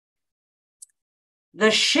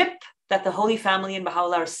 The ship that the Holy Family and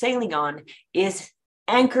Baha'u'lláh are sailing on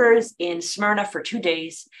anchors in Smyrna for 2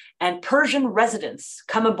 days, and Persian residents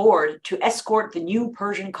come aboard to escort the new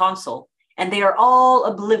Persian consul, and they are all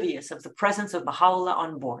oblivious of the presence of Baha'u'lláh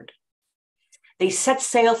on board. They set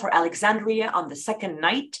sail for Alexandria on the second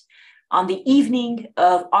night, on the evening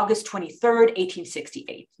of August 23rd,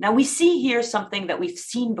 1868. Now we see here something that we've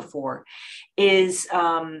seen before, is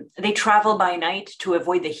they travel by night to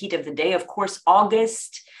avoid the heat of the day. Of course,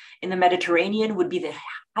 August in the Mediterranean would be the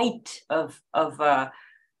height of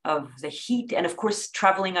the heat. And of course,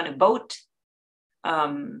 traveling on a boat,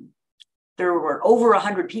 there were over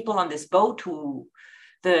 100 people on this boat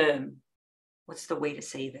what's the way to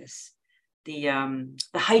say this? The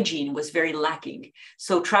hygiene was very lacking.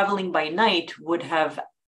 So traveling by night would have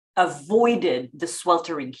avoided the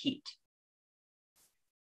sweltering heat.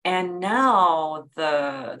 And now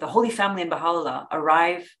the Holy Family and Baha'u'lláh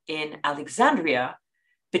arrive in Alexandria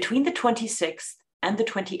between the 26th and the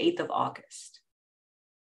 28th of August.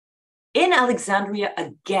 In Alexandria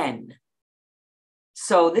again.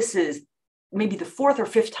 So this is maybe the 4th or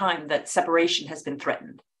 5th time that separation has been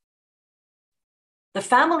threatened. The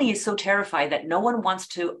family is so terrified that no one wants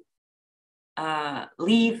to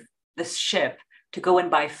leave the ship to go and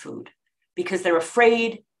buy food, because they're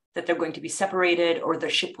afraid that they're going to be separated, or the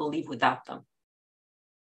ship will leave without them,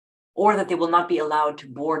 or that they will not be allowed to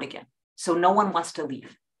board again. So no one wants to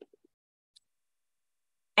leave.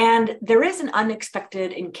 And there is an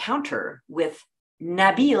unexpected encounter with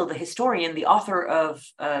Nabil, the historian, the author of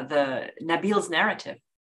the Nabil's narrative.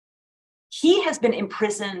 He has been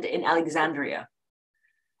imprisoned in Alexandria,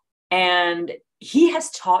 and he has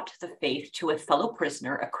taught the faith to a fellow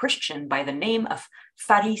prisoner, a Christian by the name of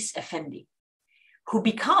Faris Effendi, who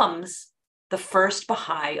becomes the first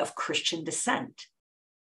Baha'i of Christian descent.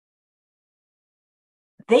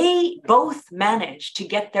 They both managed to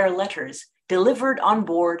get their letters delivered on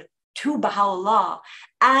board to Baha'u'lláh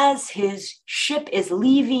as his ship is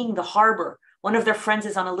leaving the harbor. One of their friends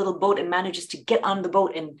is on a little boat and manages to get on the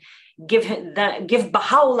boat and give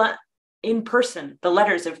Baha'u'lláh in person the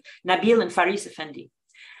letters of Nabil and Faris Effendi.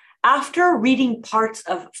 After reading parts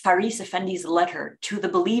of Faris Effendi's letter to the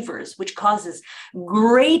believers, which causes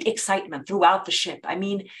great excitement throughout the ship. I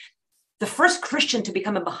mean, the first Christian to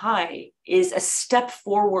become a Baha'i is a step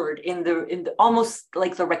forward in the almost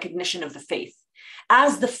like the recognition of the faith.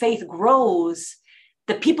 As the faith grows,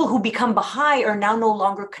 the people who become Baha'i are now no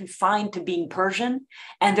longer confined to being Persian,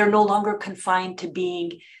 and they're no longer confined to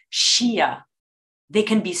being Shia. They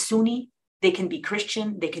can be Sunni, they can be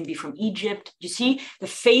Christian, they can be from Egypt. You see, the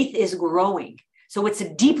faith is growing. So it's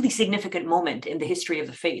a deeply significant moment in the history of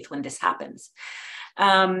the faith when this happens.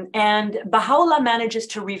 And Baha'u'lláh manages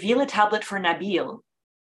to reveal a tablet for Nabil,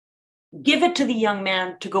 give it to the young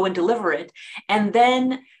man to go and deliver it, and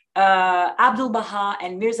then Abdu'l-Bahá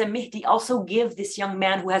and Mirza Mihdi also give this young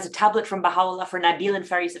man who has a tablet from Baha'u'lláh for Nabil and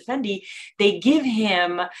Faris Effendi, they give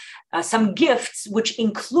him some gifts which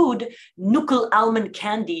include Nukul almond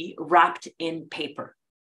candy wrapped in paper.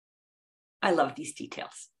 I love these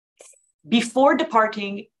details. Before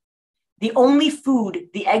departing, the only food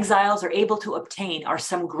the exiles are able to obtain are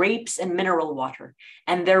some grapes and mineral water,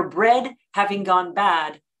 and their bread having gone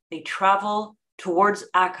bad, they travel towards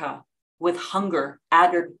Akká with hunger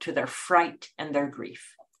added to their fright and their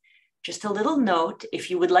grief. Just a little note,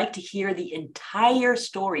 if you would like to hear the entire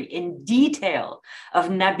story in detail of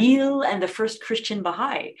Nabil and the first Christian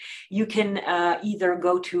Baha'i, you can either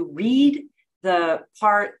go to read the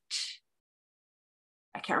part,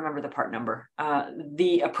 I can't remember the part number,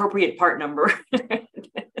 the appropriate part number.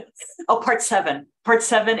 Oh, part seven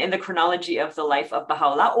in the chronology of the life of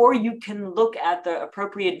Baha'u'lláh, or you can look at the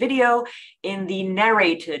appropriate video in the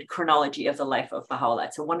narrated chronology of the life of Baha'u'lláh.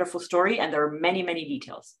 It's a wonderful story, and there are many, many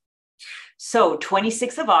details. So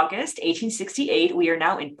 26th of August, 1868, we are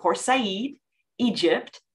now in Port Said,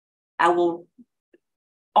 Egypt. I will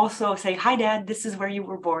also say, hi, Dad, this is where you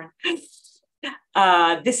were born.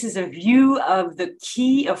 This is a view of the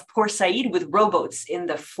quay of Port Said with rowboats in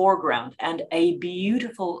the foreground and a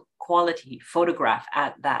beautiful quality photograph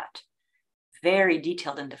at that. Very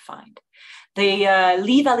detailed and defined. They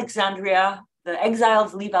leave Alexandria, the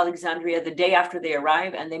exiles leave Alexandria the day after they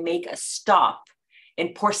arrive, and they make a stop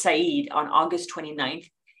in Port Said on August 29th,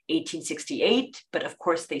 1868. But of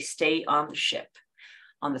course, they stay on the ship.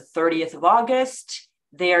 On the 30th of August,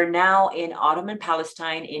 they are now in Ottoman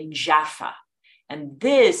Palestine in Jaffa. And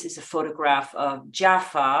this is a photograph of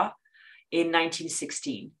Jaffa in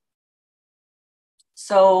 1916.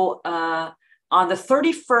 So on the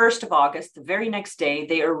 31st of August, the very next day,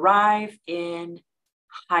 they arrive in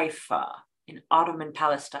Haifa, in Ottoman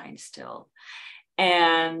Palestine still.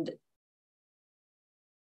 And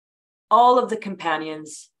all of the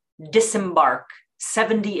companions disembark,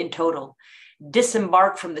 70 in total,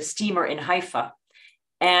 disembark from the steamer in Haifa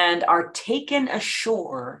and are taken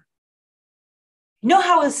ashore. You know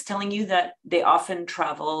how I was telling you that they often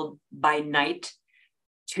travel by night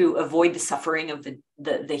to avoid the suffering of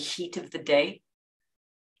the heat of the day?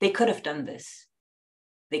 They could have done this.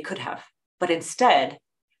 They could have. But instead,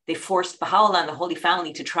 they forced Baha'u'lláh and the Holy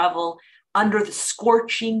Family to travel under the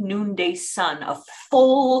scorching noonday sun of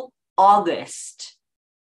full August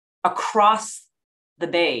across the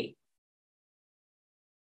bay,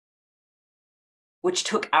 which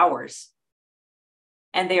took hours.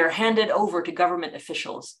 And they are handed over to government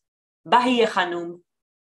officials. Bahiyya Khanum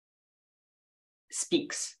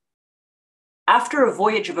speaks. After a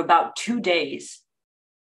voyage of about 2 days,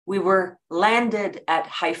 we were landed at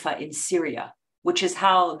Haifa in Syria, which is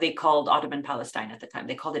how they called Ottoman Palestine at the time.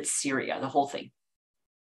 They called it Syria, the whole thing.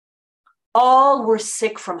 All were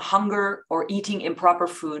sick from hunger or eating improper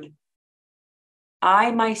food.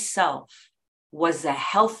 I myself was a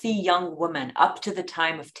healthy young woman up to the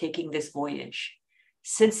time of taking this voyage.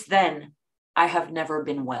 Since then, I have never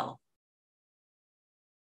been well.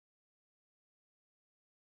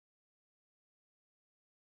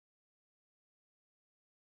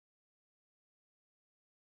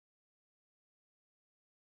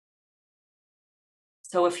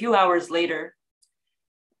 So a few hours later,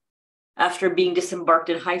 after being disembarked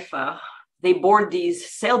in Haifa, they board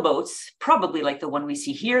these sailboats, probably like the one we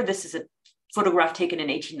see here. This is a photograph taken in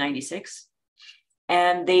 1896.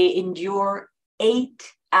 And they endure 8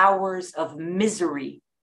 hours of misery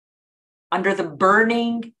under the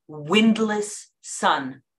burning, windless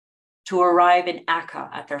sun to arrive in Akká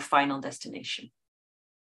at their final destination.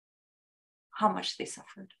 How much they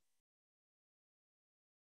suffered.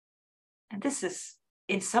 And this is,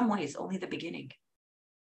 in some ways, only the beginning.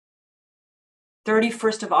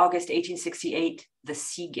 31st of August, 1868, the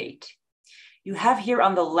Sea Gate. You have here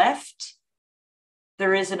on the left,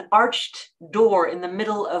 there is an arched door in the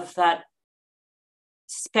middle of that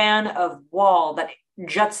span of wall that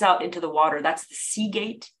juts out into the water. That's the Sea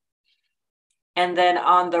Gate. And then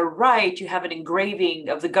on the right, you have an engraving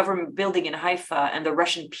of the government building in Haifa and the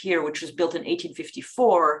Russian pier, which was built in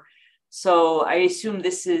 1854. So I assume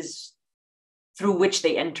this is through which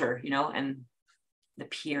they enter, you know, and the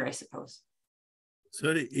pier, I suppose.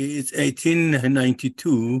 Sorry, it's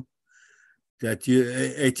 1892 that you,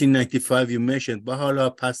 1895 you mentioned.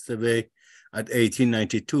 Baha'u'lláh passed away at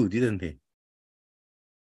 1892, didn't he?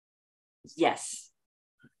 Yes.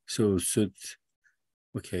 So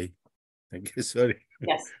okay. Thank you. Sorry.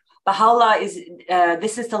 Yes. Baha'u'lláh is,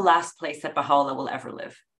 this is the last place that Baha'u'lláh will ever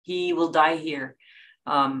live. He will die here,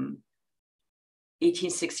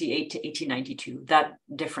 1868 to 1892. That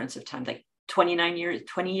difference of time, like 29 years,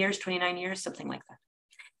 20 years, 29 years, something like that.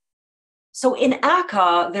 So in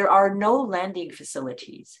Akká, there are no landing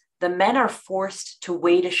facilities. The men are forced to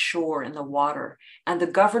wade ashore in the water, and the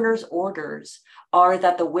governor's orders are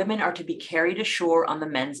that the women are to be carried ashore on the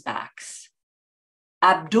men's backs.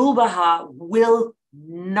 Abdu'l-Bahá will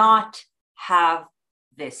not have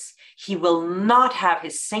this. He will not have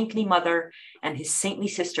his saintly mother and his saintly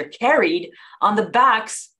sister carried on the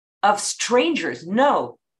backs of strangers.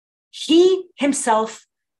 No, he himself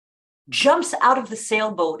jumps out of the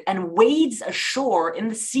sailboat and wades ashore in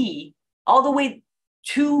the sea all the way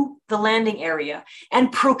to the landing area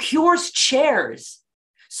and procures chairs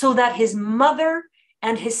so that his mother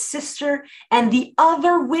and his sister and the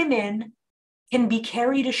other women can be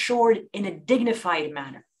carried ashore in a dignified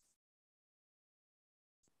manner.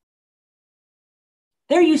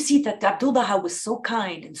 There you see that Abdu'l-Bahá was so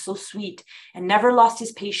kind and so sweet and never lost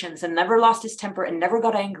his patience and never lost his temper and never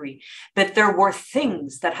got angry. But there were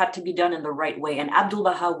things that had to be done in the right way. And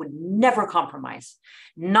Abdu'l-Bahá would never compromise,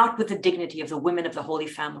 not with the dignity of the women of the Holy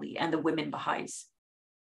Family and the women Baha'is.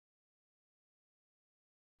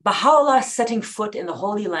 Baha'u'lláh setting foot in the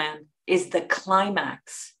Holy Land is the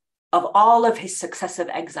climax of all of his successive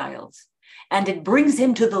exiles. And it brings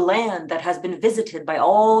him to the land that has been visited by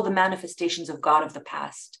all the manifestations of God of the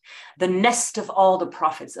past, the nest of all the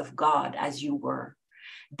prophets of God, as you were.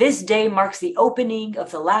 This day marks the opening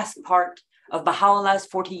of the last part of Baha'u'llah's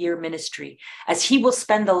 40-year ministry, as he will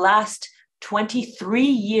spend the last 23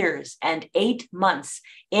 years and 8 months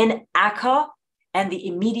in Akká and the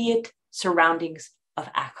immediate surroundings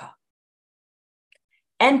of Akká.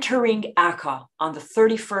 Entering Akká on the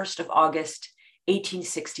 31st of August,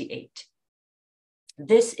 1868.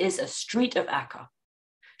 This is a street of Akká.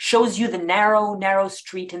 Shows you the narrow, narrow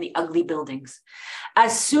street and the ugly buildings.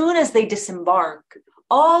 As soon as they disembark,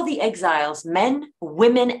 all the exiles, men,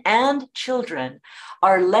 women, and children,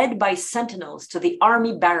 are led by sentinels to the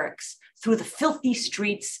army barracks through the filthy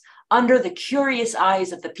streets under the curious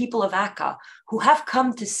eyes of the people of Akká, who have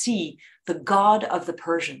come to see the God of the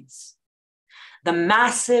Persians. The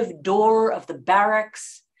massive door of the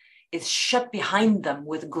barracks is shut behind them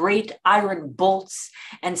with great iron bolts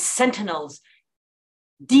and sentinels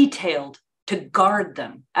detailed to guard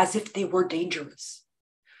them as if they were dangerous.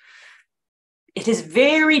 It is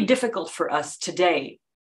very difficult for us today,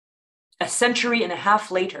 a century and a half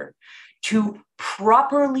later, to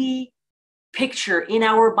properly picture in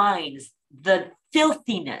our minds the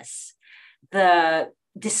filthiness, the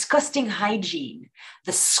disgusting hygiene,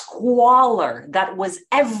 the squalor that was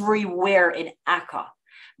everywhere in Akká.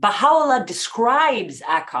 Baha'u'lláh describes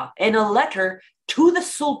Akká in a letter to the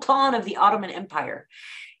Sultan of the Ottoman Empire.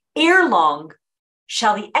 Ere long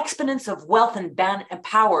shall the exponents of wealth and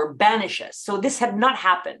power banish us. So this had not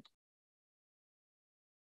happened.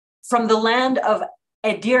 From the land of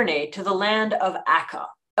Edirne to the land of Akká.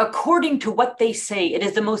 According to what they say, it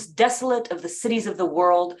is the most desolate of the cities of the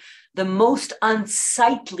world, the most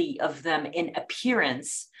unsightly of them in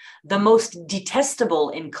appearance, the most detestable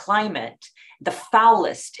in climate, the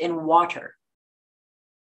foulest in water.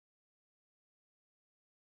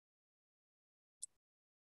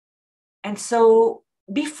 And so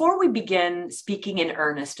before we begin speaking in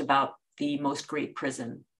earnest about the most great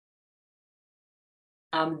prison,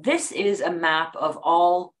 this is a map of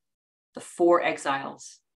all the 4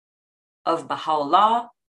 exiles of Baha'u'lláh,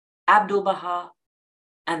 Abdu'l-Bahá,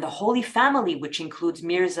 and the Holy Family, which includes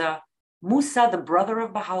Mirza Musa, the brother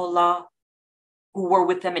of Baha'u'lláh, who were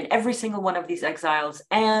with them in every single one of these exiles,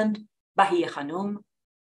 and Bahiyya Khanum.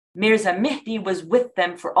 Mirza Mehdi was with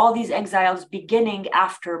them for all these exiles beginning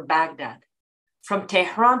after Baghdad. From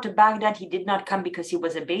Tehran to Baghdad, he did not come because he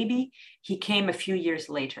was a baby. He came a few years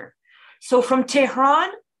later. So from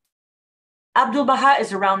Tehran, Abdu'l-Bahá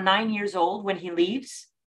is around 9 years old when he leaves.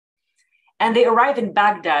 And they arrive in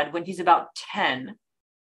Baghdad when he's about 10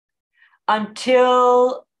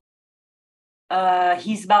 until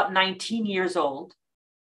he's about 19 years old.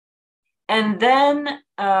 And then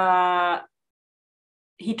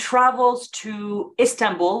he travels to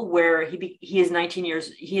Istanbul, where he is 19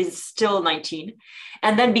 years, he is still 19.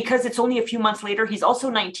 And then because it's only a few months later, he's also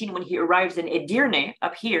 19 when he arrives in Edirne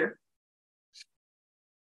up here.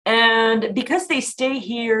 And because they stay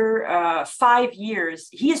here 5 years,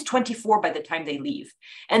 he is 24 by the time they leave.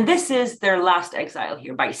 And this is their last exile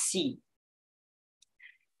here by sea.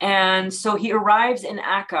 And so he arrives in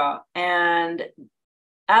Akká, and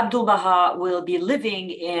Abdu'l-Bahá will be living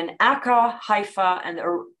in Akká, Haifa, and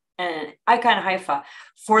Akká and Haifa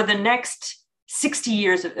for the next 40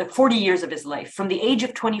 years of his life. From the age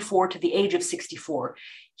of 24 to the age of 64,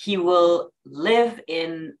 he will live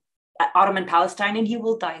in Ottoman Palestine, and he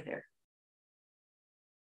will die there.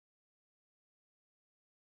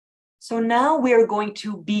 So now we are going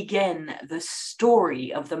to begin the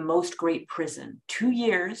story of the most great prison, 2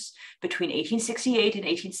 years between 1868 and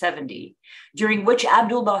 1870, during which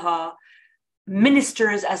Abdu'l-Bahá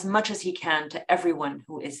ministers as much as he can to everyone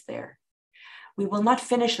who is there. We will not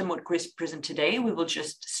finish the most great prison today. We will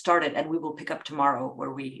just start it, and we will pick up tomorrow where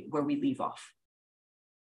we leave off.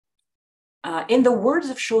 In the words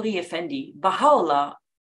of Shoghi Effendi, Baha'u'lláh,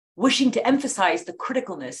 wishing to emphasize the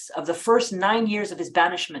criticalness of the first 9 years of his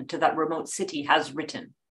banishment to that remote city, has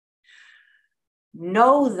written,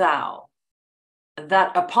 "Know thou that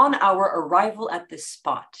upon our arrival at this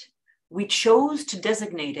spot, we chose to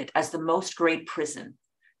designate it as the most great prison,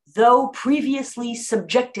 though previously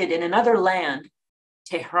subjected in another land,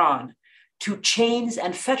 Tehran, to chains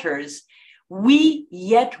and fetters, We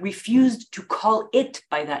yet refused to call it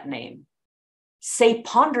by that name. Say,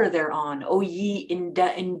 ponder thereon, O ye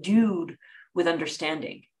endued with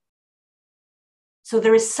understanding. So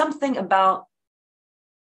there is something about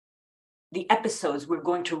the episodes we're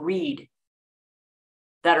going to read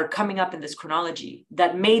that are coming up in this chronology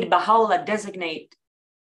that made Baha'u'lláh designate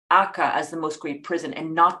Akká as the most great prison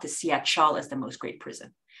and not the Siyat Shal as the most great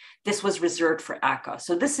prison. This was reserved for Akká.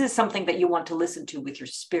 So this is something that you want to listen to with your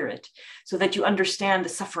spirit so that you understand the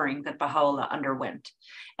suffering that Baha'u'lláh underwent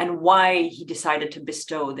and why he decided to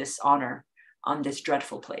bestow this honor on this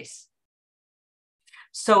dreadful place.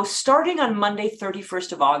 So starting on Monday,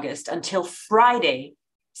 31st of August until Friday,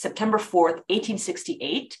 September 4th,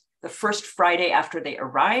 1868, the first Friday after they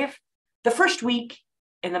arrive, the first week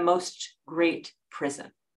in the most great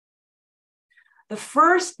prison. The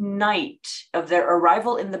first night of their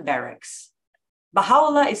arrival in the barracks,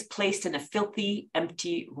 Baha'u'lláh is placed in a filthy,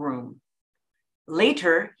 empty room.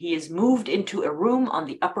 Later, he is moved into a room on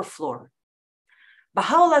the upper floor.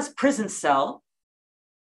 Baha'u'llah's prison cell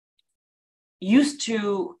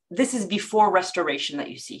this is before restoration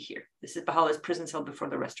that you see here. This is Baha'u'llah's prison cell before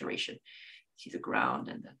the restoration. See the ground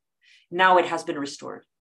and now it has been restored.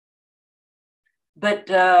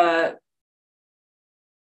 But at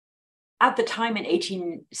the time in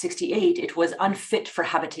 1868, it was unfit for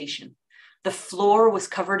habitation. The floor was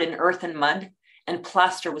covered in earth and mud and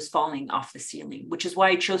plaster was falling off the ceiling, which is why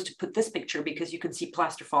I chose to put this picture because you can see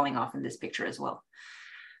plaster falling off in this picture as well.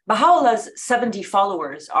 Baha'u'llah's 70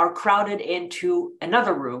 followers are crowded into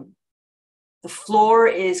another room. The floor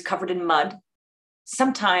is covered in mud.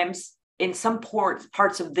 Sometimes in some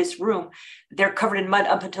parts of this room, they're covered in mud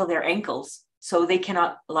up until their ankles, so they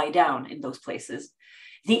cannot lie down in those places.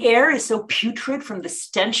 The air is so putrid from the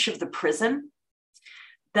stench of the prison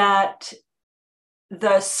that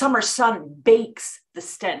the summer sun bakes the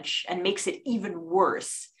stench and makes it even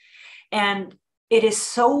worse. And it is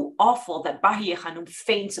so awful that Bahiya Khanum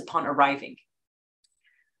faints upon arriving.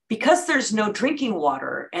 Because there's no drinking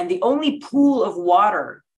water and the only pool of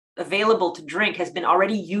water available to drink has been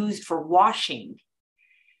already used for washing,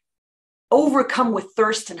 overcome with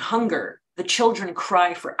thirst and hunger, the children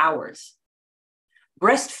cry for hours.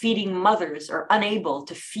 Breastfeeding mothers are unable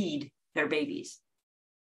to feed their babies.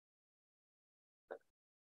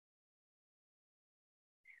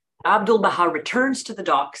 Abdu'l-Bahá returns to the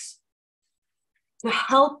docks to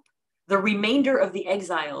help the remainder of the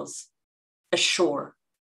exiles ashore.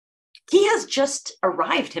 He has just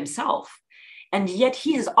arrived himself, and yet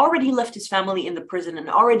he has already left his family in the prison and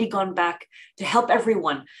already gone back to help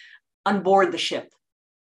everyone on board the ship.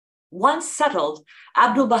 Once settled,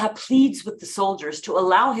 Abdu'l-Bahá pleads with the soldiers to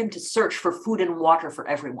allow him to search for food and water for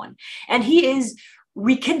everyone. And he is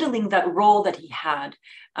rekindling that role that he had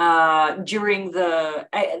during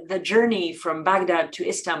the journey from Baghdad to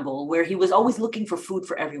Istanbul, where he was always looking for food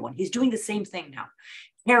for everyone. He's doing the same thing now,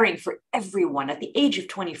 caring for everyone at the age of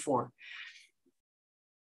 24.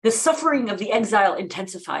 The suffering of the exile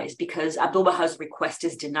intensifies because Abdu'l-Bahá's request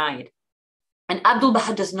is denied. And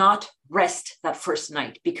Abdu'l-Bahá does not rest that first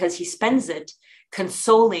night because he spends it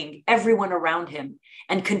consoling everyone around him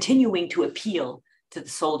and continuing to appeal to the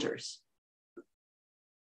soldiers.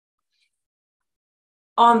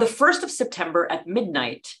 On the 1st of September at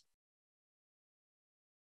midnight,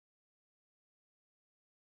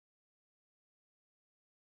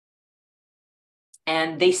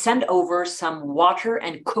 and they send over some water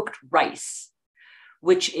and cooked rice,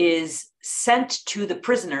 which is sent to the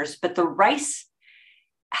prisoners, but the rice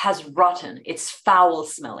has rotten, it's foul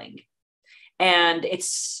smelling, and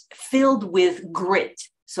it's filled with grit,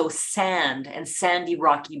 so sand and sandy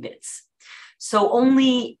rocky bits. So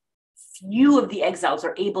only few of the exiles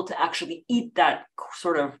are able to actually eat that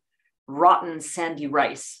sort of rotten sandy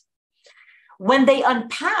rice. When they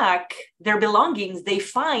unpack their belongings, they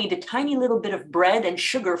find a tiny little bit of bread and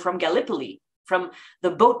sugar from Gallipoli, from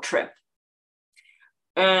the boat trip.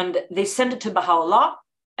 And they send it to Baha'u'lláh,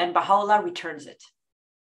 and Baha'u'lláh returns it.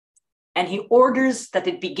 And he orders that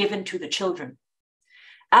it be given to the children.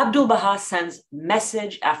 Abdu'l-Bahá sends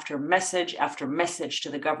message after message after message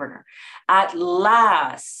to the governor. At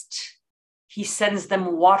last, he sends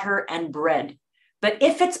them water and bread. But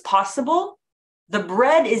if it's possible, the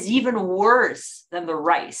bread is even worse than the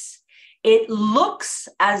rice. It looks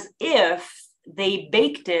as if they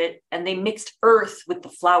baked it and they mixed earth with the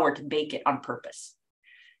flour to bake it on purpose.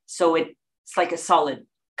 So it's like a solid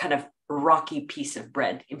kind of rocky piece of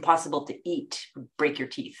bread, impossible to eat, break your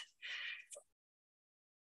teeth.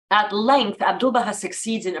 At length, Abdu'l-Bahá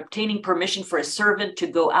succeeds in obtaining permission for a servant to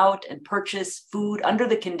go out and purchase food under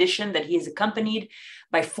the condition that he is accompanied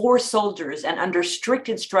by 4 soldiers and under strict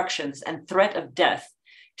instructions and threat of death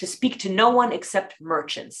to speak to no one except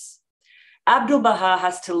merchants. Abdu'l-Bahá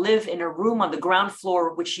has to live in a room on the ground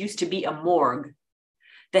floor, which used to be a morgue.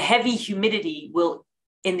 The heavy humidity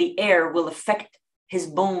in the air will affect his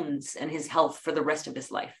bones and his health for the rest of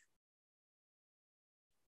his life.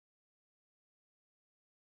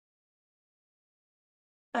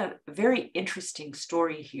 A very interesting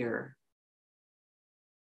story here.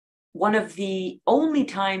 One of the only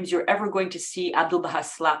times you're ever going to see Abdu'l-Bahá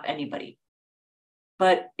slap anybody.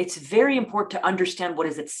 But it's very important to understand what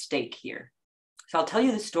is at stake here. So I'll tell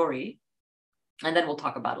you the story, and then we'll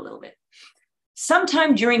talk about it a little bit.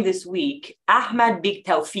 Sometime during this week, Ahmad Big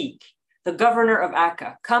Tawfiq, the governor of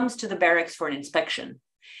Akká, comes to the barracks for an inspection.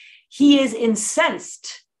 He is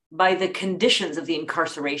incensed by the conditions of the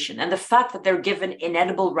incarceration and the fact that they're given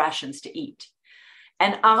inedible rations to eat.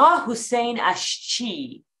 And Agha Hussein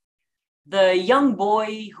Ashchi, the young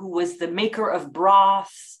boy who was the maker of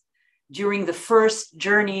broth during the first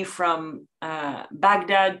journey from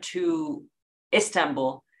Baghdad to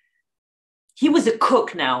Istanbul, he was a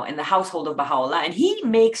cook now in the household of Baha'u'lláh, and he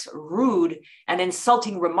makes rude and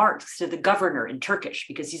insulting remarks to the governor in Turkish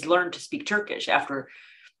because he's learned to speak Turkish after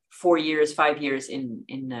 5 years in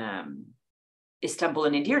Istanbul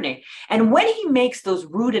and Edirne. And when he makes those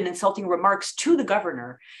rude and insulting remarks to the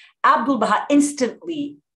governor, Abdu'l-Bahá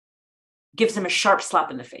instantly gives him a sharp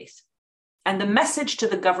slap in the face. And the message to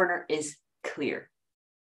the governor is clear.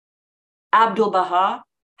 Abdu'l-Bahá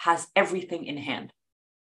has everything in hand.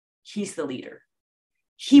 He's the leader.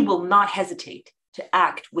 He will not hesitate to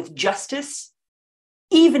act with justice,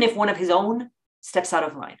 even if one of his own steps out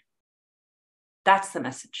of line. That's the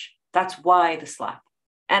message. That's why the slap.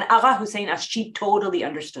 And Agha Hussein Ashchi totally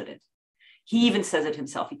understood it. He even says it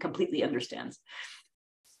himself. He completely understands.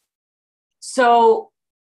 So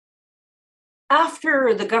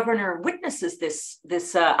after the governor witnesses this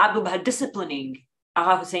Abdu'l-Bahá disciplining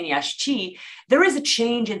Agha Hussein Ashchi, there is a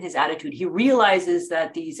change in his attitude. He realizes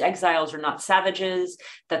that these exiles are not savages,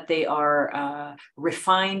 that they are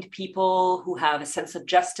refined people who have a sense of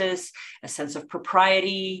justice, a sense of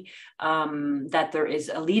propriety, that there is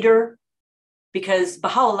a leader, because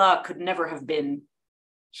Baha'u'lláh could never have been,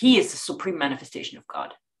 he is the supreme manifestation of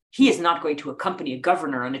God. He is not going to accompany a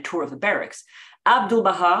governor on a tour of the barracks.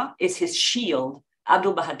 Abdu'l-Bahá is his shield.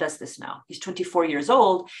 Abdu'l-Bahá does this now. He's 24 years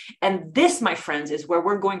old. And this, my friends, is where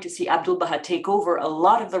we're going to see Abdu'l-Bahá take over a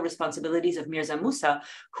lot of the responsibilities of Mirza Musa,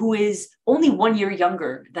 who is only 1 year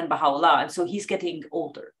younger than Baha'u'lláh. And so he's getting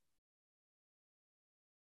older.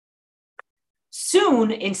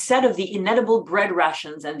 Soon, instead of the inedible bread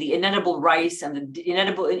rations and the inedible rice and the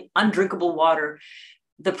inedible, undrinkable water,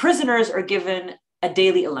 the prisoners are given a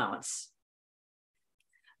daily allowance.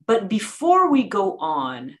 But before we go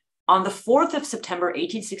on the 4th of September,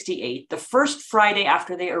 1868, the first Friday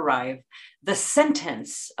after they arrive, the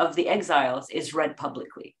sentence of the exiles is read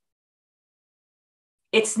publicly.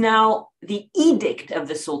 It's now the edict of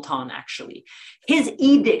the Sultan, actually. His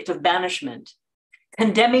edict of banishment,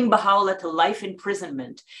 condemning Baha'u'lláh to life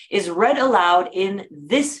imprisonment, is read aloud in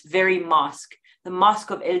this very mosque, the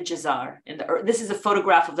Mosque of El-Jazar. This is a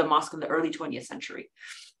photograph of the mosque in the early 20th century.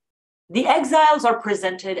 The exiles are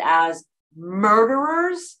presented as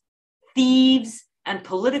murderers, thieves, and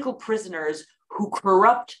political prisoners who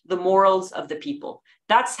corrupt the morals of the people.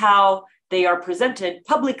 That's how they are presented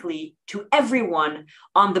publicly to everyone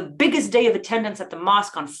on the biggest day of attendance at the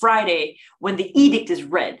mosque on Friday, when the edict is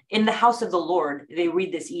read. In the house of the Lord, they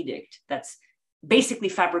read this edict. That's basically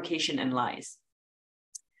fabrication and lies.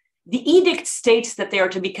 The edict states that they are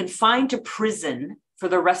to be confined to prison for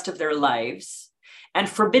the rest of their lives and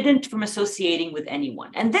forbidden from associating with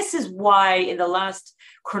anyone. And this is why in the last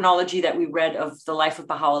chronology that we read of the life of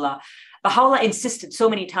Baha'u'lláh, Baha'u'lláh insisted so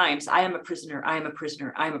many times, I am a prisoner, I am a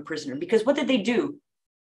prisoner, I am a prisoner. Because what did they do?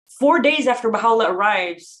 4 days after Baha'u'lláh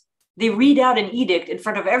arrives, they read out an edict in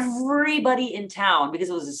front of everybody in town, because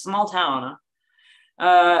it was a small town,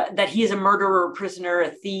 that he is a murderer, a prisoner,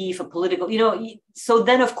 a thief, a political, So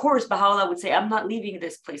then, of course, Baha'u'lláh would say, I'm not leaving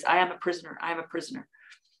this place. I am a prisoner, I am a prisoner.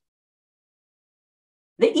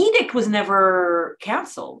 The edict was never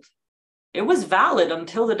canceled. It was valid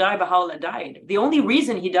until the day Baha'u'lláh died. The only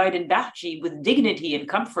reason he died in Bahji with dignity and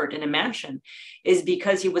comfort in a mansion is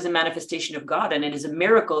because he was a manifestation of God, and it is a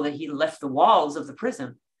miracle that he left the walls of the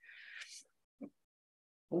prison.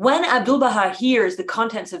 When Abdu'l-Bahá hears the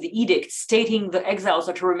contents of the edict stating the exiles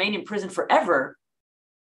are to remain in prison forever,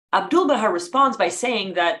 Abdu'l-Bahá responds by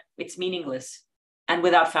saying that it's meaningless and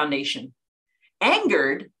without foundation.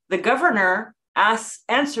 Angered, the governor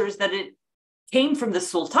answers that it came from the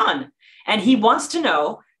Sultan, and he wants to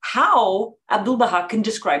know how Abdu'l-Bahá can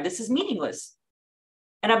describe this as meaningless.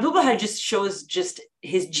 And Abdu'l-Bahá just shows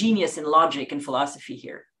his genius in logic and philosophy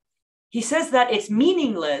here. He says that it's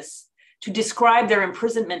meaningless to describe their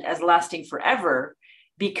imprisonment as lasting forever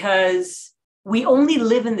because we only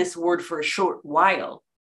live in this world for a short while.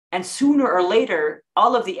 And sooner or later,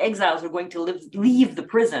 all of the exiles are going to leave the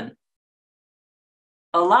prison,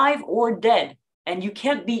 alive or dead. And you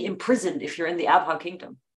can't be imprisoned if you're in the Abha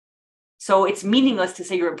kingdom. So it's meaningless to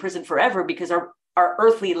say you're in prison forever because our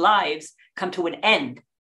earthly lives come to an end.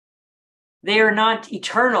 They are not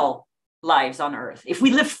eternal lives on earth. If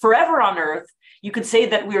we lived forever on earth, you could say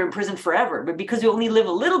that we're in prison forever. But because we only live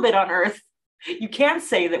a little bit on earth, you can't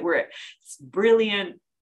say that it's brilliant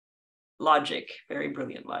logic, very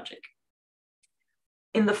brilliant logic.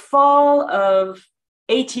 In the fall of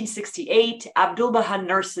 1868, Abdu'l-Bahá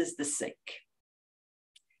nurses the sick.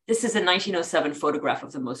 This is a 1907 photograph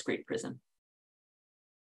of the Most Great Prison.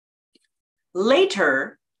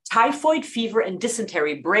 Later, typhoid fever and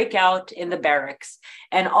dysentery break out in the barracks,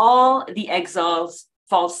 and all the exiles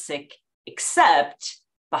fall sick, except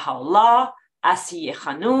Bahá'u'lláh, Asiye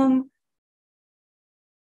Khanum,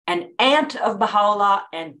 an aunt of Bahá'u'lláh,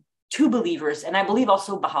 and 2 believers, and I believe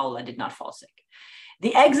also Bahá'u'lláh did not fall sick.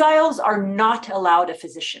 The exiles are not allowed a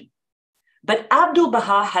physician, but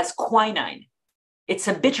Abdu'l-Bahá has quinine. It's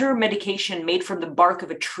a bitter medication made from the bark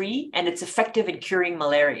of a tree, and it's effective in curing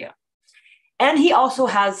malaria. And he also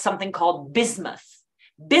has something called bismuth.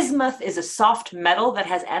 Bismuth is a soft metal that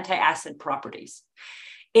has anti-acid properties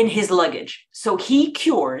in his luggage. So he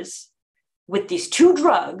cures with these 2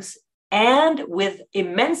 drugs, and with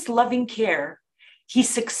immense loving care, he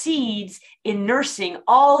succeeds in nursing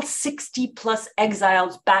all 60 plus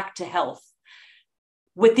exiles back to health,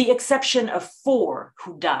 with the exception of 4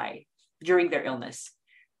 who die during their illness.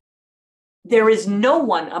 There is no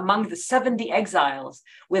one among the 70 exiles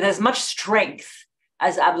with as much strength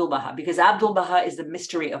as Abdu'l-Bahá, because Abdu'l-Bahá is the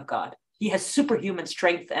mystery of God. He has superhuman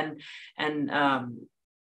strength and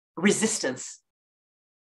resistance.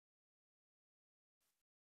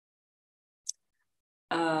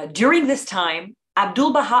 During this time,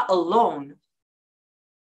 Abdu'l-Bahá alone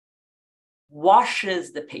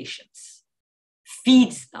washes the patients,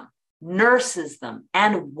 feeds them, nurses them,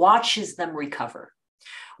 and watches them recover.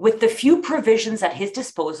 With the few provisions at his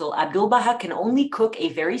disposal, Abdu'l-Bahá can only cook a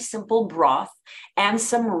very simple broth and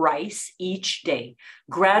some rice each day.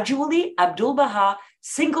 Gradually, Abdu'l-Bahá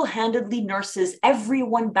single-handedly nurses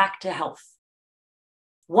everyone back to health.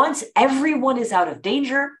 Once everyone is out of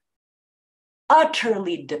danger,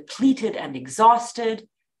 utterly depleted and exhausted,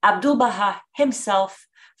 Abdu'l-Bahá himself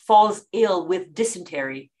falls ill with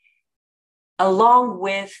dysentery, along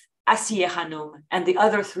with Asiye Khanum and the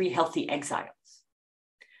other 3 healthy exiles.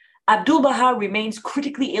 Abdu'l-Bahá remains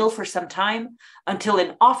critically ill for some time until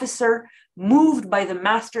an officer, moved by the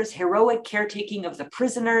master's heroic caretaking of the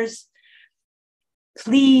prisoners,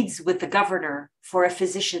 pleads with the governor for a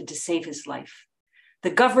physician to save his life.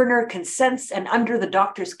 The governor consents, and under the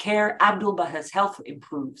doctor's care, Abdu'l-Bahá's health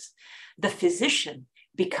improves. The physician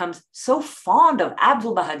becomes so fond of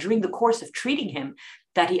Abdu'l-Bahá during the course of treating him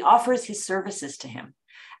that he offers his services to him.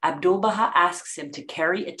 Abdu'l-Bahá asks him to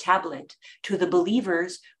carry a tablet to the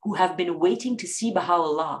believers who have been waiting to see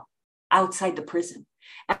Baha'u'lláh outside the prison.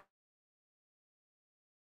 In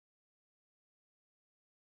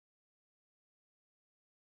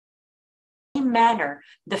the same manner,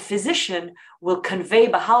 the physician will convey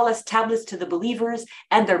Baha'u'llah's tablets to the believers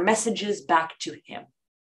and their messages back to him.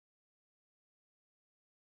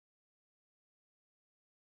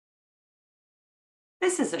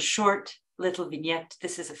 This is a short little vignette.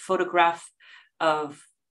 This is a photograph of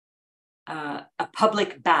a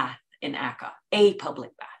public bath in Akká, a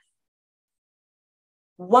public bath.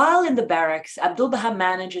 While in the barracks, Abdu'l-Bahá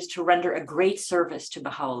manages to render a great service to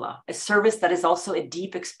Baha'u'lláh, a service that is also a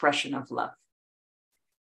deep expression of love.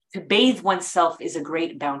 To bathe oneself is a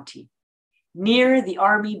great bounty. Near the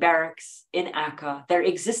army barracks in Akká, there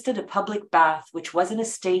existed a public bath which was in a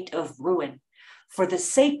state of ruin. For the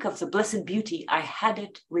sake of the Blessed Beauty, I had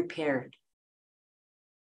it repaired.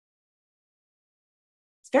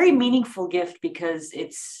 It's a very meaningful gift because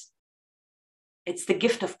it's the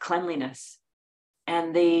gift of cleanliness.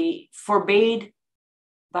 And they forbade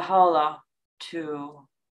Baha'u'lláh to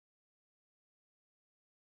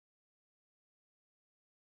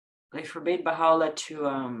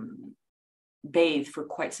bathe for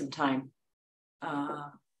quite some time.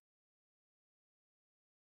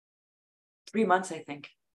 3 months, I think.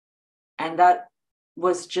 And that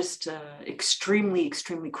was just extremely,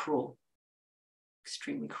 extremely cruel.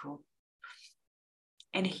 Extremely cruel.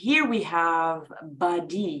 And here we have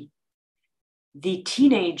Badi, the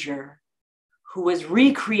teenager who was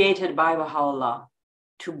recreated by Baha'u'lláh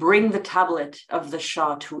to bring the tablet of the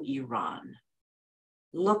Shah to Iran.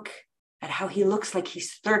 Look at how he looks like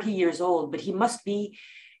he's 30 years old, but he must be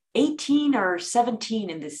 18 or 17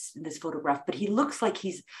 in this photograph, but he looks like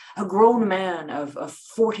he's a grown man of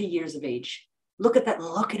 40 years of age. Look at that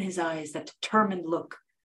look in his eyes, that determined look,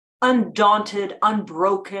 undaunted,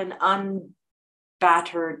 unbroken,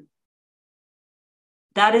 unbattered.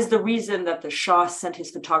 That is the reason that the Shah sent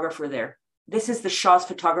his photographer there. This is the Shah's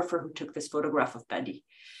photographer who took this photograph of Badi.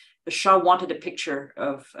 The Shah wanted a picture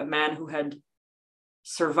of a man who had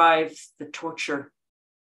survived the torture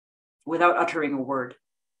without uttering a word.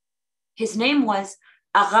 His name was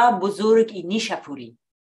Agha Buzurg-i Nishapuri,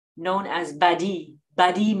 known as Badi,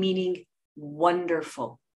 Badi meaning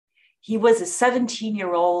wonderful. He was a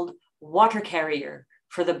 17-year-old water carrier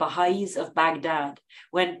for the Bahá'ís of Baghdad.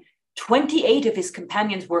 When 28 of his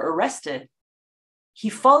companions were arrested, he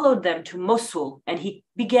followed them to Mosul and he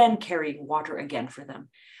began carrying water again for them.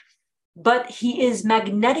 But he is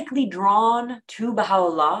magnetically drawn to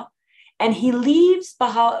Baha'u'lláh, and he leaves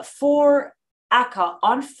for Akká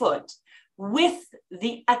on foot with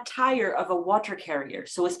the attire of a water carrier.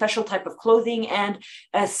 So a special type of clothing and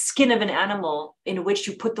a skin of an animal in which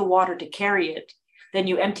you put the water to carry it. Then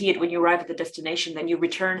you empty it when you arrive at the destination. Then you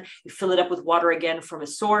return, you fill it up with water again from a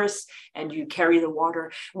source, and you carry the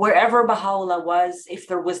water. Wherever Baha'u'lláh was, if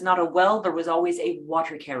there was not a well, there was always a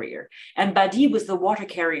water carrier. And Badi was the water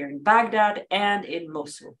carrier in Baghdad and in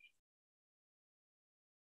Mosul.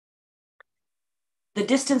 The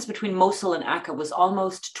distance between Mosul and Akká was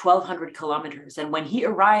almost 1,200 kilometers. And when he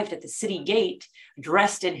arrived at the city gate,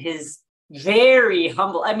 dressed in his very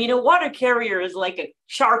humble, I mean, a water carrier is like a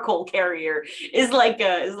charcoal carrier, is like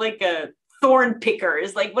a thorn picker,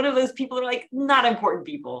 is like one of those people that are like not important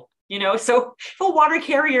people, you know? So if a water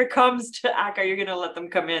carrier comes to Akká, you're going to let them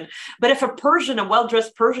come in. But if a Persian, a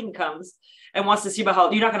well-dressed Persian comes and wants to see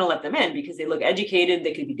Baha'u'lláh, you're not going to let them in because they look educated,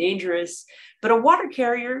 they could be dangerous. But a water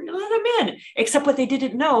carrier, you let them in. Except what they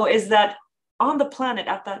didn't know is that on the planet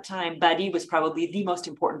at that time, Badi was probably the most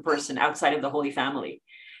important person outside of the Holy Family,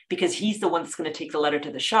 because he's the one that's going to take the letter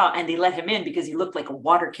to the Shah, and they let him in because he looked like a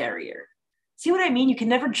water carrier. See what I mean? You can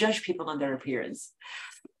never judge people on their appearance.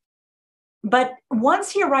 But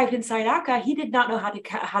once he arrived inside Akká, he did not know how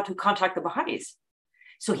to contact the Bahá'ís.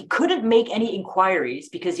 So he couldn't make any inquiries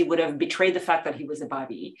because he would have betrayed the fact that he was a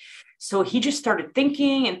Badi. So he just started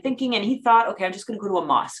thinking, and he thought, okay, I'm just going to go to a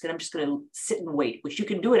mosque and I'm just going to sit and wait, which you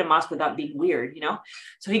can do at a mosque without being weird, you know?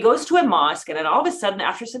 So he goes to a mosque, and then all of a sudden,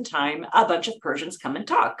 after some time, a bunch of Persians come and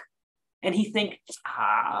talk. And he thinks,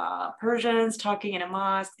 Persians talking in a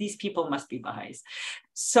mosque, these people must be Baha'is.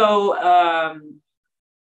 So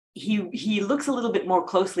he looks a little bit more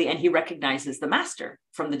closely, and he recognizes the master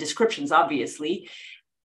from the descriptions, obviously.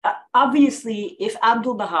 Obviously, if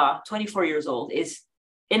Abdu'l-Bahá, 24 years old, is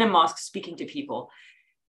in a mosque speaking to people,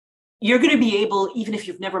 you're going to be able, even if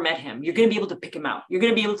you've never met him, you're going to be able to pick him out. You're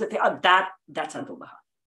going to be able to think, oh, that's Abdu'l-Bahá.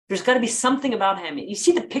 There's got to be something about him. You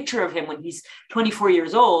see the picture of him when he's 24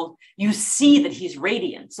 years old, you see that he's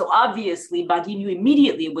radiant. So obviously, Badi knew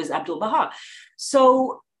immediately it was Abdu'l-Bahá.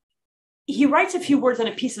 So he writes a few words on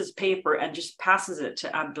a piece of paper and just passes it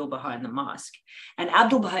to Abdu'l-Bahá in the mosque. And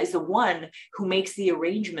Abdu'l-Bahá is the one who makes the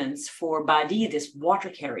arrangements for Badi, this water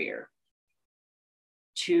carrier,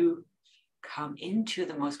 to come into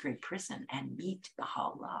the most great prison and meet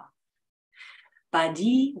Baha'u'lláh.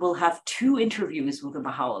 Badi will have 2 interviews with the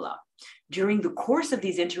Baha'u'lláh. During the course of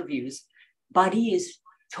these interviews, Badi is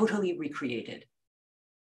totally recreated.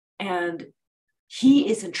 And he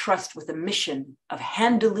is entrusted with a mission of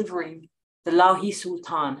hand-delivering the Lawhi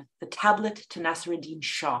Sultan, the tablet to Nasruddin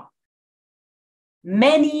Shah.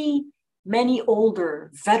 Many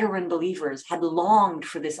older veteran believers had longed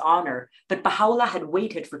for this honor, but Baha'u'lláh had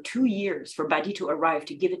waited for 2 years for Badi to arrive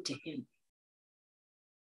to give it to him.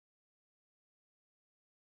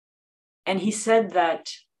 And he said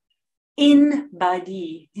that in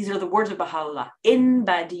Badi, these are the words of Baha'u'lláh, in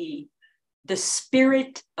Badi, the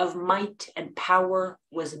spirit of might and power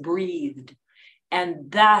was breathed.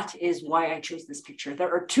 And that is why I chose this picture.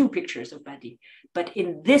 There are 2 pictures of Badi, but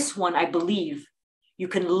in this one, I believe you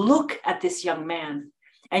can look at this young man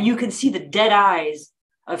and you can see the dead eyes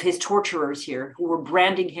of his torturers here who were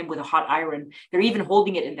branding him with a hot iron. They're even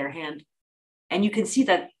holding it in their hand. And you can see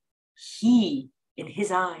that in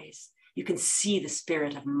his eyes, you can see the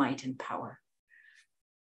spirit of might and power.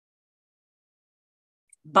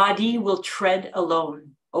 Badi will tread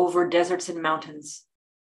alone over deserts and mountains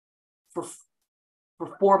for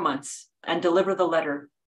 4 months and deliver the letter.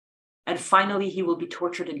 And finally, he will be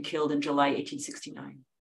tortured and killed in July 1869.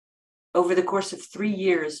 Over the course of 3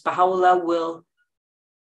 years, Baha'u'lláh will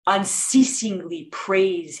unceasingly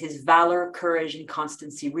praise his valor, courage, and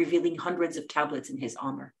constancy, revealing hundreds of tablets in his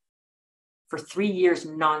honor for 3 years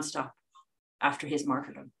nonstop after his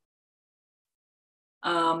martyrdom.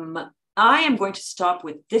 I am going to stop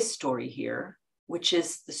with this story here, which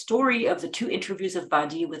is the story of the 2 interviews of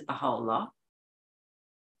Badi with Baha'u'lláh.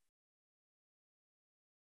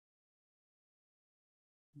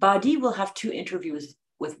 Badi will have 2 interviews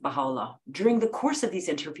with Baha'u'lláh. During the course of these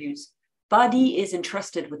interviews, Badi is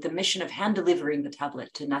entrusted with the mission of hand-delivering the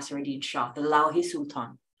tablet to Nasruddin Shah, the Laohi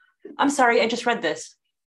Sultan. I'm sorry, I just read this.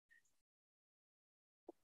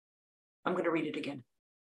 I'm going to read it again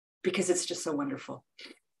because it's just so wonderful.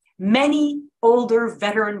 Many older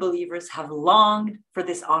veteran believers have longed for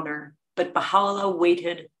this honor, but Baha'u'lláh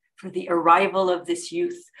waited for the arrival of this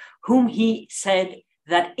youth, whom he said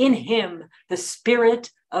that in him the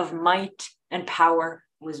spirit of might and power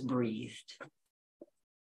was breathed.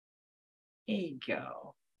 Here you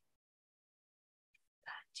go.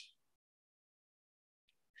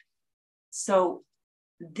 So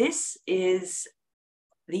this is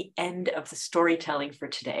the end of the storytelling for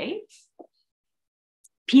today.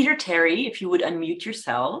 Peter Terry, if you would unmute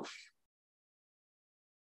yourself.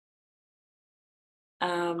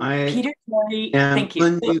 Peter Terry, thank you.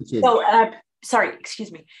 Unmuted. So, sorry,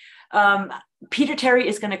 excuse me. Peter Terry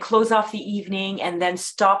is going to close off the evening and then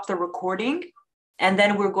stop the recording. And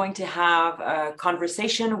then we're going to have a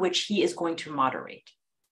conversation, which he is going to moderate.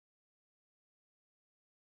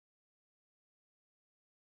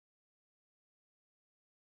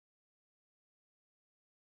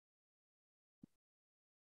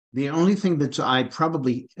 The only thing that I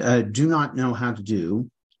probably do not know how to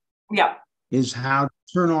do is how to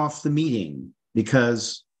turn off the meeting,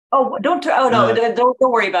 because don't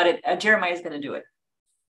worry about it. Jeremiah is going to do it.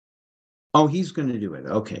 Oh, he's going to do it.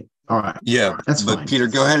 Okay. All right. Yeah, that's but fine. Peter,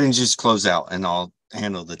 go ahead and just close out and I'll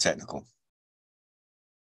handle the technical.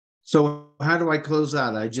 So how do I close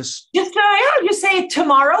out? I just say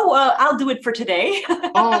tomorrow. I'll do it for today.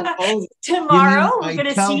 Tomorrow we're going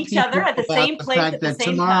to see each other at the same place at the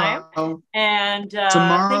same time. And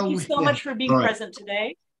tomorrow, thank you so much for being present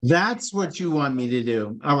today. That's what you want me to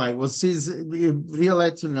do. All right. Well,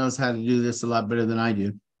 Violetta knows how to do this a lot better than I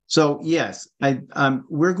do. So yes,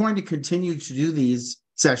 we're going to continue to do these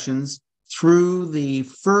sessions through the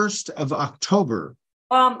 1st of October.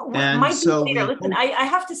 Listen, I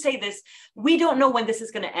have to say this. We don't know when this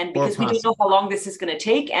is going to end because we don't know how long this is going to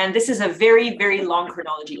take. And this is a very, very long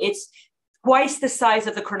chronology. It's twice the size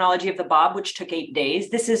of the chronology of the Bab, which took 8 days.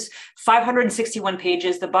 This is 561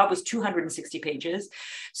 pages. The Bab was 260 pages.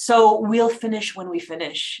 So we'll finish when we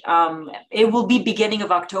finish. It will be beginning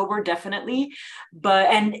of October, definitely.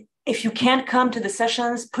 And if you can't come to the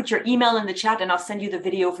sessions, put your email in the chat and I'll send you the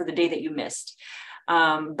video for the day that you missed.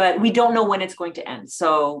 But we don't know when it's going to end.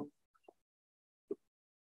 So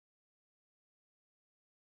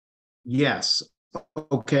yes.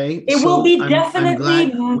 Okay. It will be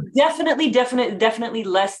definitely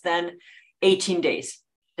less than 18 days.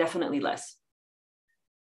 Definitely less.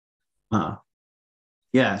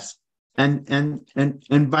 Yes.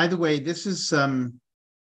 And by the way, this is the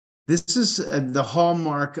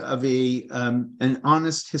hallmark of an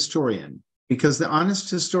honest historian. Because the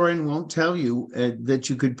honest historian won't tell you that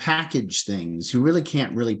you could package things. You really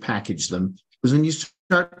can't really package them. Because when you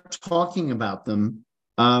start talking about them,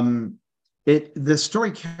 the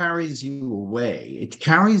story carries you away. It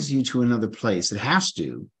carries you to another place. It has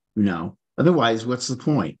to, Otherwise, what's the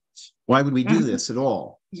point? Why would we do this at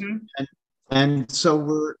all? Mm-hmm. And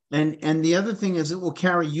so and the other thing is it will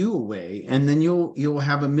carry you away, and then you'll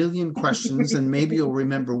have a million questions, and maybe you'll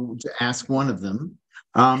remember to ask one of them.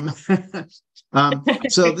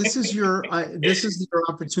 So this is your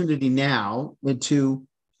opportunity now to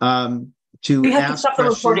ask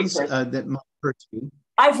questions that might hurt you.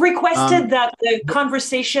 I've requested that the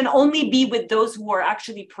conversation only be with those who are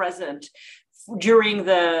actually present during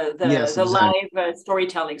the live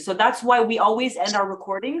storytelling. So that's why we always end our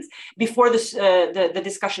recordings before the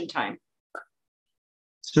discussion time.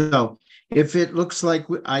 So if it looks like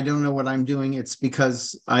I don't know what I'm doing, it's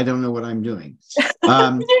because I don't know what I'm doing.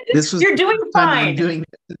 You're doing fine. I'm doing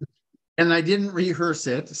it, and I didn't rehearse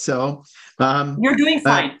it, so you're doing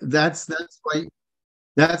fine.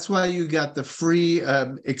 That's why you got the free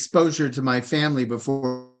exposure to my family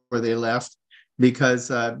before they left, because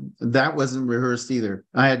that wasn't rehearsed either.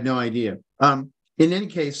 I had no idea. In any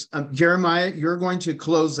case, Jeremiah, you're going to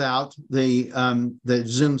close out the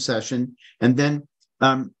Zoom session, and then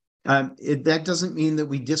That doesn't mean that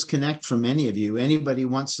we disconnect from any of you. Anybody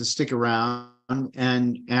wants to stick around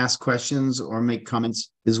and ask questions or make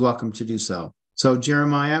comments is welcome to do so. So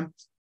Jeremiah,